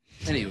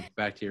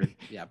 back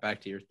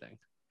to your thing.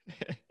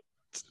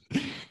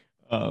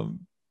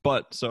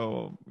 But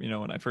so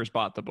when I first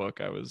bought the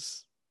book, I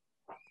was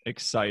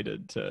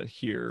excited to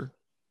hear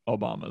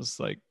Obama's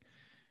like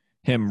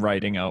him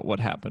writing out what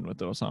happened with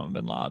Osama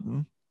bin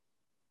Laden,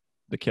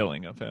 the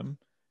killing of him,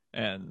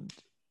 and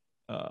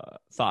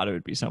thought it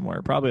would be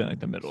somewhere probably in like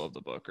the middle of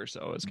the book or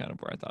so is kind of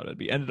where I thought it'd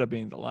be. Ended up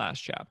being the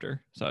last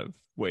chapter, so I've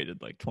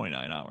waited like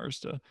 29 hours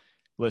to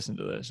listen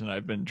to this, and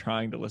I've been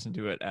trying to listen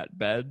to it at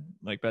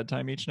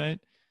bedtime each night.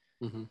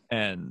 Mm-hmm.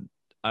 And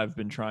I've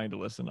been trying to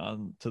listen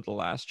on to the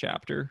last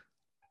chapter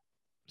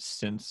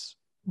since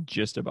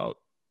just about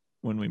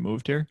when we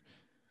moved here.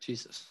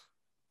 Jesus.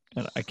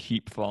 And I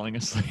keep falling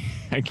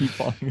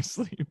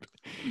asleep.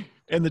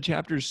 And the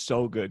chapter's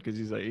so good because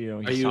he's like, he's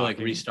Are you talking, like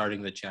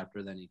restarting the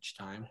chapter then each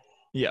time?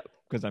 Yeah,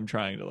 because I'm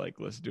trying to like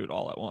listen to it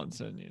all at once,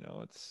 and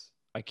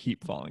I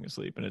keep falling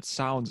asleep, and it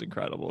sounds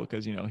incredible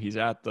because he's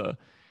at the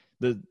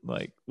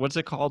like what's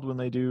it called when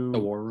they do the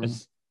war room?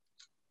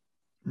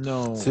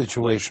 No,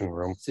 Situation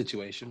room.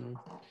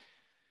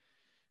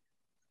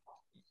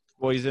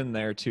 Well, he's in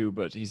there too,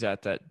 but he's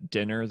at that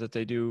dinner that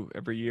they do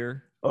every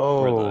year.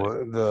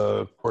 Oh,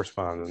 the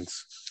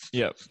correspondence.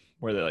 Yep,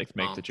 where they like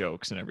make the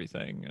jokes and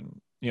everything, and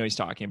he's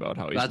talking about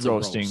how he's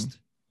roasting,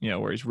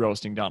 where he's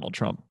roasting Donald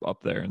Trump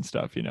up there and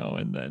stuff,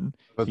 and then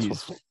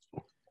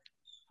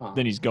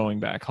he's going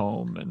back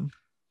home and.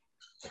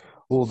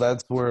 Well,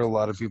 that's where a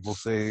lot of people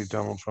say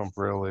Donald Trump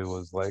really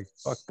was like,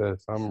 fuck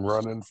this, I'm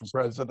running for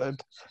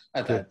president.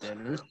 At that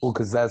dinner? Well,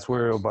 because that's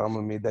where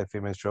Obama made that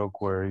famous joke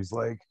where he's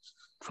like,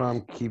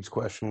 Trump keeps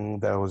questioning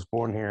that I was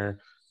born here,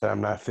 that I'm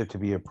not fit to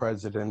be a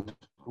president.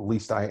 At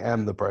least I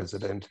am the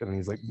president. And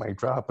he's like, mic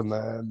drop. And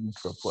then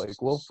Trump's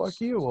like, well, fuck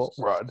you, I'll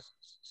run.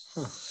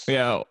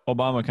 Yeah,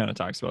 Obama kind of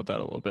talks about that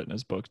a little bit in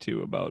his book,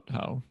 too, about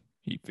how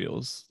he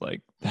feels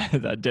like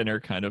that dinner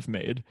kind of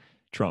made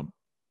Trump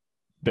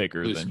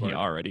bigger than he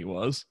already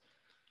was.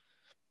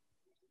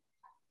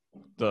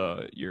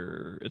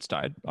 It's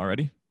tied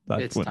already.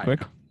 That went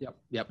quick.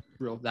 Yep.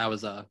 That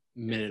was a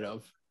minute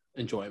of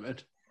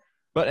enjoyment.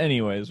 But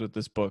anyways, with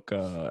this book,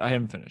 I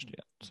haven't finished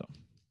yet. So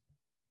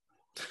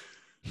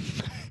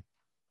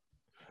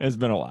It's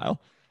been a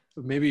while.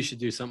 Maybe you should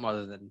do something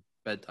other than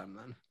bedtime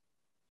then.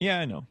 Yeah,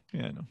 I know.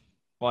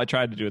 Well, I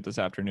tried to do it this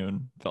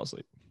afternoon. Fell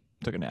asleep.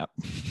 Took a nap.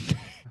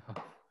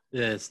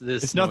 Yes,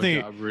 this It's snow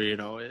nothing. job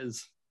Reno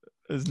is.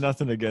 There's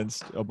nothing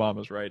against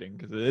Obama's writing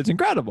because it's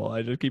incredible.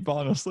 I just keep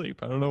falling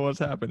asleep. I don't know what's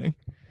happening.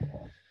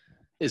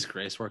 Is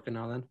Grace working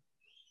now then?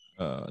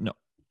 No,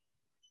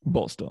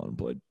 both still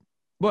unemployed.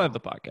 We'll have the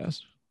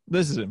podcast.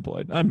 This is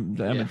employed. I'm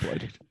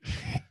employed.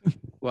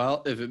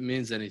 Well, if it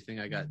means anything,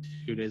 I got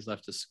 2 days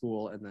left of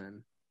school, and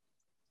then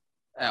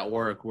at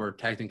work we're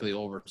technically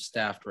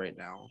overstaffed right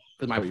now.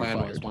 Because my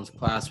plan was once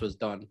class was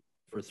done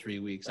for 3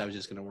 weeks, I was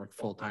just going to work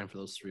full time for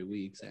those 3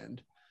 weeks.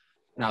 And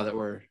now that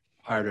we're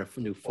hired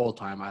to do full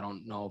time, I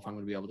don't know if I'm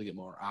going to be able to get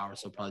more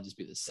hours. So it'll probably just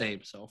be the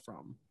same. So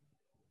from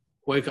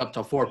wake up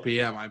till 4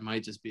 p.m., I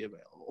might just be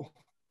available.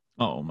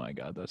 Oh my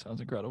God, that sounds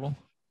incredible.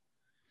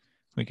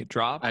 We could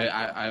drop.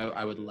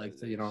 I would like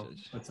to,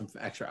 put some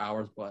extra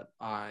hours, but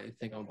I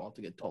think I'm about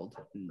to get told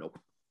nope.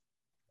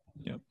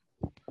 Yep.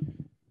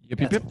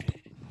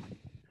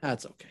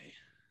 That's okay.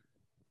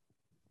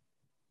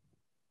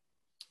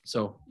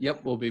 So,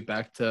 we'll be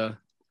back to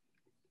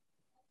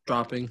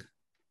dropping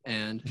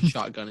and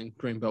shotgunning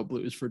Greenbelt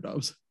Blues for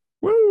Dubs.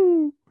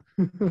 Woo!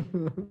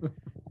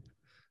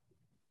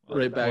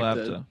 Right back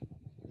to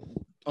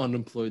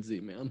unemployed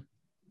Z-Man.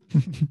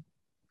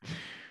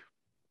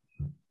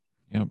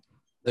 Yep.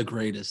 The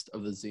greatest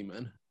of the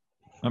Z-Men.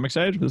 I'm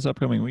excited for this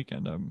upcoming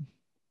weekend. I'm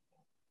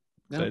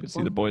excited to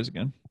see the boys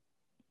again.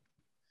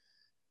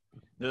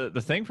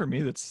 The thing for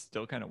me that's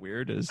still kind of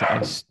weird is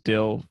I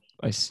still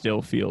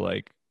feel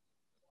like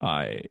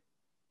I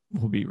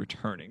will be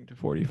returning to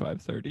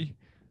 45-30,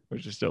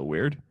 which is still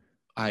weird.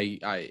 I've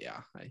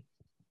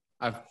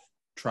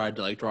tried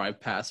to drive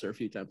past her a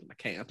few times and I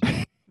can't.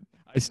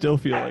 I still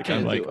feel like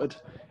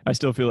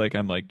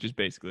I'm like just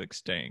basically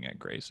staying at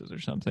Grace's or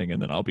something,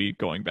 and then I'll be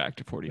going back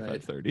to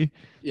 45-30.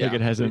 Yeah, like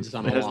it hasn't. Just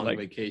on a long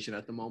vacation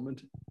at the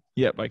moment.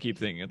 Yep, I keep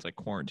thinking it's like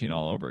quarantine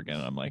all over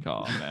again. I'm like,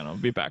 oh man, I'll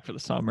be back for the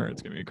summer.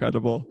 It's gonna be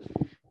incredible.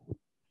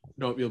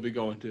 Nope, you'll be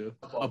going to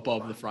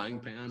above the frying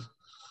pan.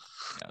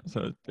 Yeah,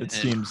 so it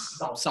seems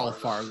South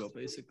Fargo,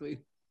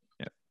 basically.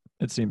 Yeah,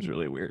 it seems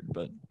really weird,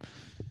 but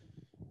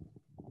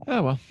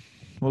oh well,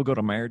 we'll go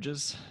to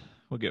marriages.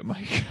 We'll get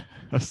Mike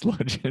a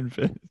sludge and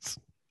fizz.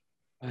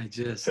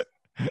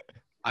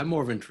 I'm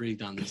more of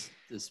intrigued on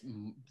this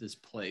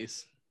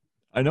place.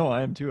 I know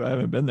I am too. I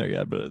haven't been there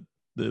yet, but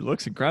it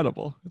looks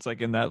incredible. It's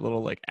like in that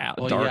little dark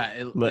alley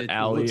looks,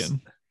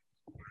 and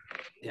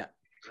yeah.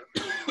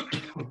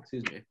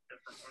 Excuse me.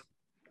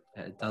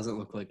 Yeah, it doesn't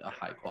look like a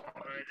high quality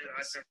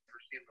place.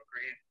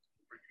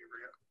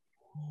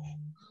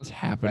 What's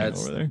happening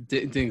over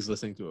there? Ding's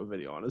listening to a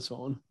video on his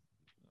phone.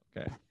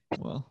 Okay.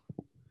 Well.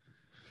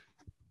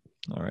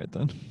 All right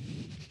then.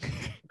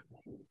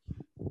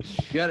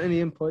 You got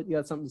any input? You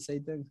got something to say,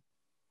 Ding?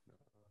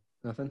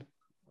 Nothing?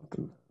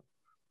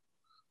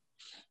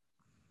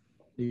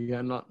 You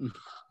got nothing?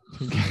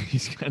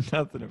 He's got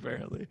nothing,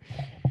 apparently.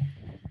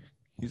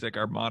 He's like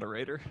our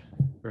moderator.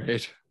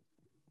 Right.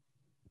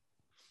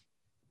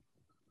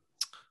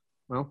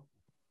 Well,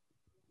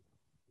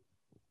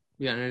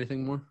 you got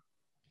anything more?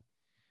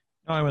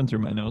 No, I went through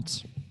my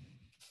notes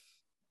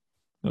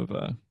of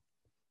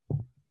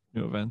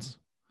new events.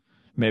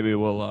 Maybe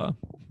we'll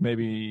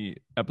maybe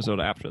episode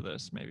after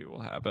this, maybe we'll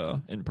have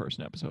a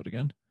in-person episode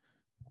again.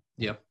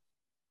 Yep.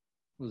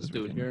 Let's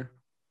do it here.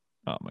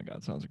 Oh my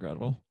God, sounds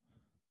incredible.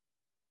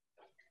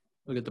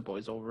 We'll get the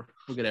boys over.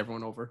 We'll get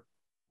everyone over.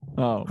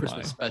 Oh,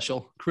 Christmas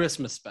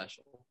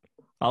special.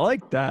 I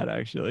like that,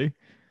 actually.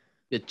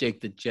 Get Jake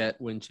the Jet,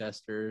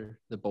 Winchester,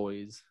 the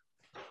boys,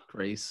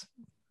 Grace.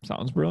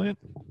 Sounds brilliant.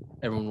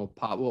 Everyone will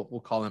pop. We'll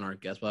call in our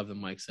guests. We'll have the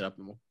mic set up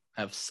and we'll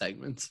have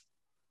segments.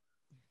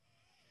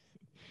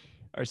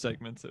 Our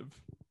segments have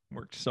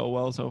worked so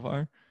well so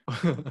far.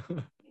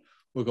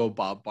 We'll go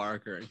Bob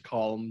Barker and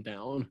call him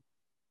down.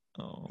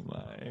 Oh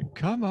my!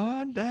 Come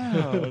on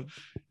down.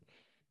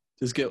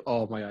 Just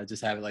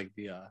have it like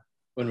the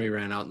when we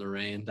ran out in the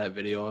rain, that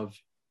video of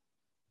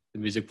the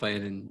music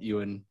playing and you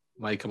and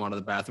Mike come out of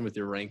the bathroom with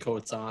your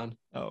raincoats on.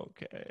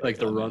 Okay. Like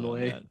the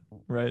runway.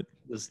 Right.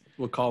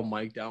 We'll call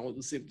Mike down.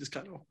 We'll see him just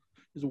kind of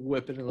just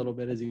whipping a little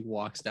bit as he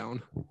walks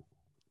down.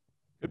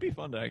 It'd be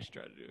fun to actually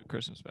try to do a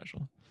Christmas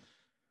special.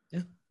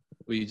 Yeah.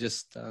 We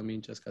just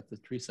got the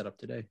tree set up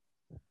today.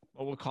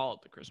 Well, we'll call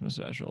it the Christmas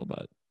special,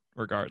 but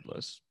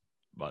regardless,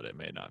 it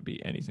may not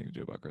be anything to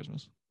do about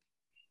Christmas.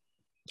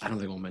 I don't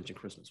think we'll mention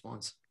Christmas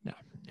once. No.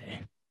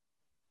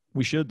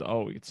 We should,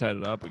 though. We could set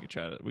it up. We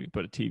could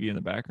put a TV in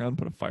the background,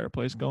 put a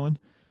fireplace going.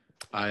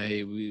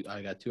 I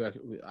got two.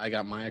 I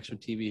got my extra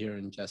TV here,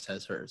 and Jess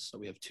has hers, so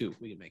we have two.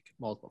 We can make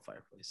multiple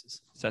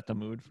fireplaces. Set the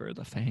mood for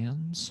the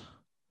fans.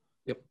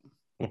 Yep.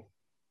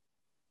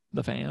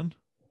 The fan.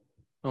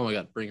 Oh my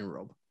God! Bring a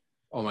robe.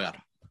 Oh my God!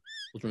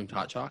 We'll drink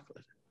hot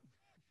chocolate.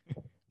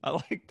 I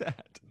like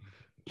that.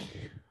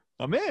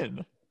 I'm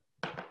in.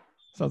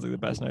 Sounds like the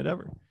best night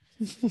ever.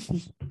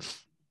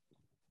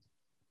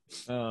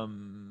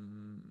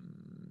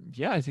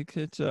 Yeah, I think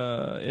it's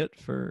it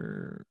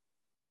for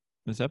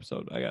this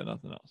episode. I got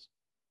nothing else.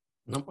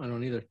 Nope, I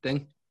don't either.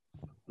 Ding.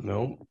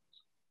 No.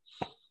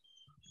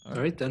 All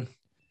right then.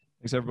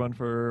 Thanks everyone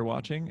for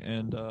watching,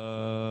 and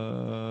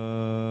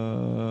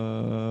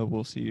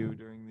we'll see you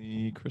during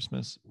the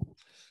Christmas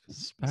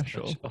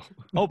special.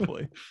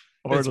 Hopefully.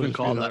 Or It's it'll been just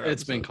be called another out.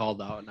 It's been episode.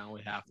 called out. Now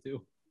we have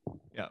to.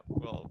 Yeah,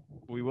 well,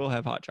 we will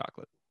have hot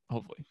chocolate,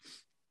 hopefully.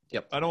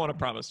 Yep. I don't want to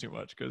promise too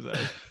much because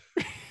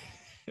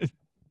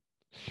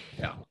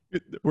Yeah.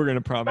 we're going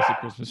to promise a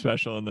Christmas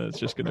special, and then it's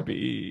just going to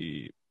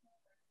be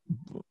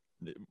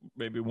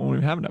maybe when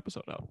we have an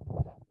episode out.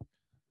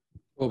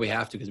 Well, we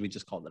have to because we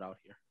just called it out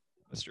here.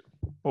 That's true.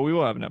 Well, we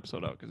will have an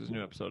episode out because there's a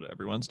new episode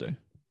every Wednesday.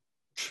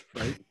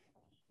 Right.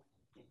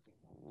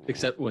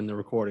 Except when the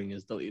recording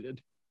is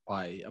deleted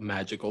by a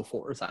magical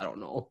force. I don't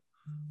know.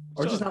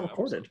 Or just not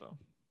recorded.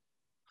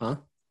 Huh?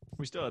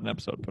 We still had an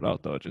episode put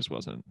out, though. It just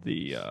wasn't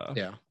the...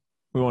 Yeah.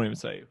 We won't even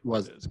say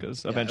Was it is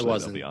because Yeah, eventually it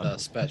wasn't they'll be on. the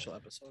special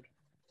episode.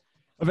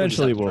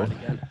 Eventually We'll just have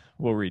to try it again.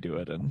 we'll redo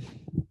it, and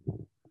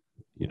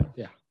you know.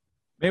 Yeah.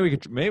 Maybe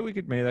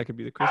that could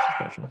be the Christmas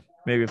special.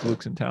 Maybe if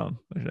Luke's in town,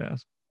 I should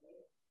ask.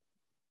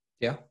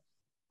 Yeah.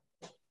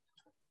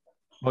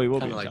 Well, he will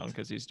be Kinda in like- town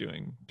because he's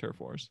doing Turf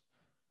Wars.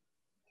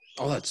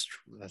 Oh, that's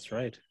true. That's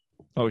right.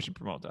 Oh, we should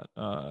promote that.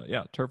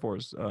 Yeah, Turf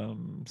Wars.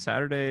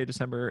 Saturday,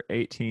 December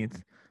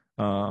 18th.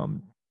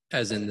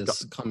 As in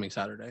this coming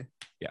Saturday.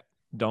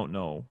 Don't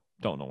know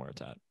where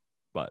it's at,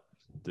 but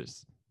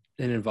this.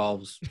 It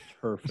involves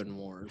turf and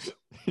wars.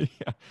 Yeah.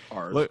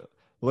 Ours.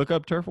 Look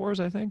up Turf Wars.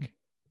 I think.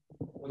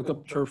 Look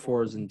up turf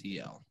wars and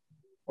DL.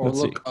 Or Let's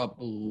look up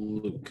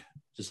Luke.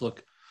 Just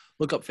look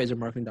up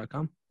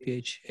phasermarketing.com.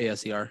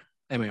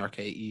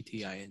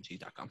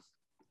 PhaserMarketing.com.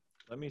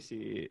 Let me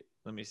see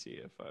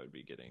if I would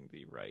be getting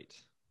the right.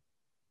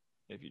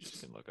 If you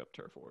just can look up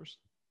Turf Wars.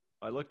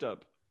 I looked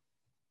up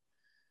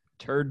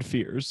Turd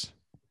Fears.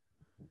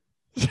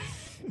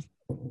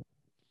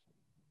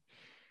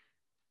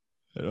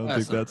 I don't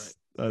think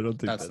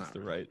that's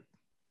the right.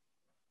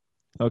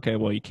 Okay,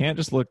 well, you can't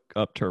just look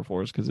up Turf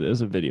Wars because it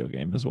is a video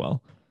game as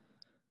well.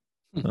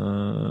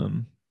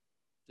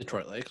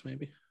 Detroit Lakes,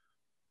 maybe.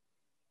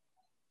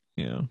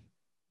 Yeah.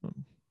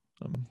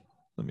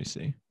 Let me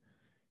see.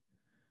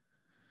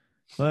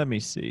 Let me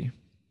see.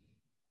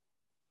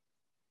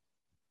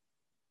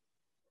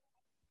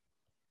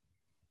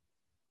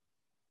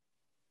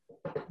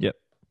 Yep.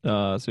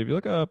 So if you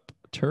look up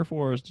Turf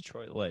Wars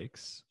Detroit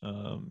Lakes,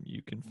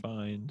 you can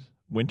find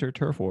Winter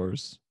Turf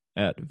Wars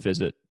at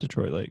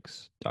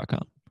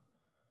visitdetroitlakes.com.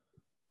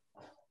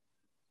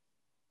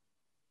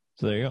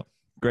 So there you go.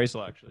 Grace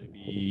will actually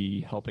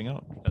be helping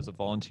out as a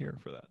volunteer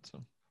for that.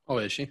 So. Oh,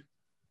 is she?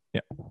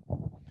 Yeah.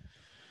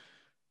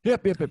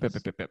 Yep.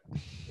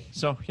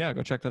 So yeah,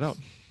 go check that out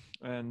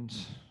and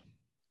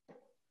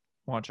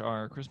watch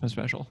our Christmas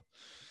special.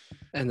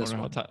 And this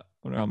wonder one.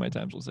 Wonder how many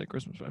times we'll say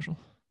Christmas special.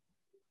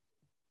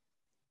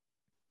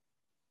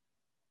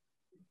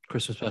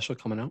 Christmas special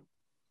coming out.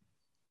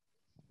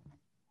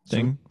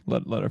 Ding.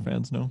 Let our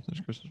fans know there's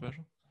a Christmas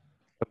special.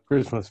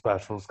 Christmas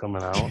specials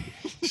coming out.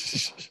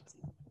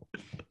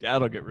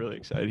 Dad'll get really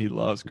excited. He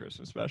loves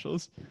Christmas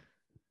specials.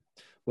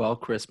 Well,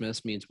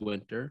 Christmas means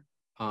winter.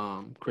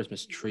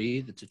 Christmas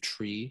tree. That's a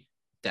tree.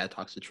 Dad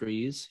talks to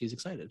trees. He's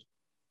excited.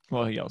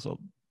 Well, he also,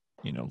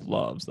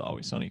 loves the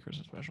Always Sunny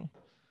Christmas special.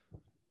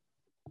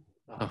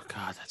 Oh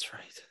God, that's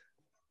right.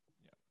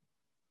 Yeah.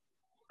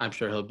 I'm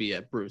sure he'll be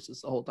at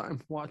Bruce's the whole time,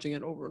 watching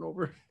it over and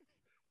over.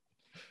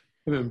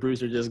 Him and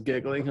Bruce are just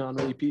giggling on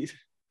repeat.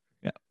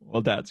 Yeah.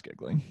 Well, Dad's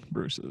giggling.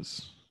 Bruce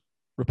is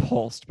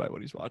repulsed by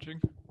what he's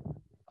watching.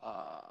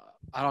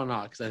 I don't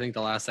know, because I think the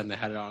last time they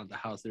had it on at the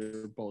house, they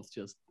were both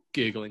just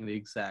giggling the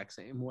exact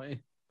same way.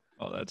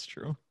 Oh, that's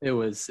true. It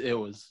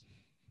was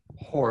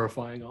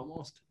horrifying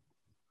almost.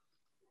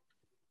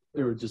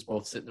 They were just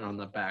both sitting there on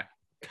the back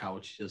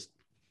couch, just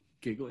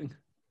giggling.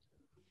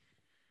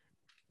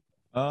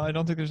 I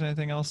don't think there's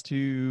anything else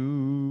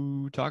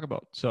to talk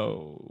about.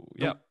 So,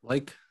 yeah.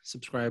 Like,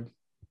 subscribe,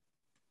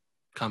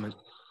 comment,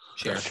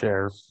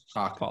 Share.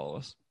 talk, Follow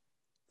us.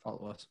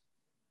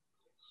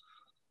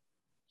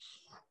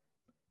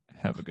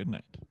 Have a good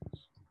night.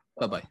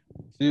 Bye-bye.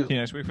 See you. See you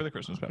next week for the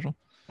Christmas special.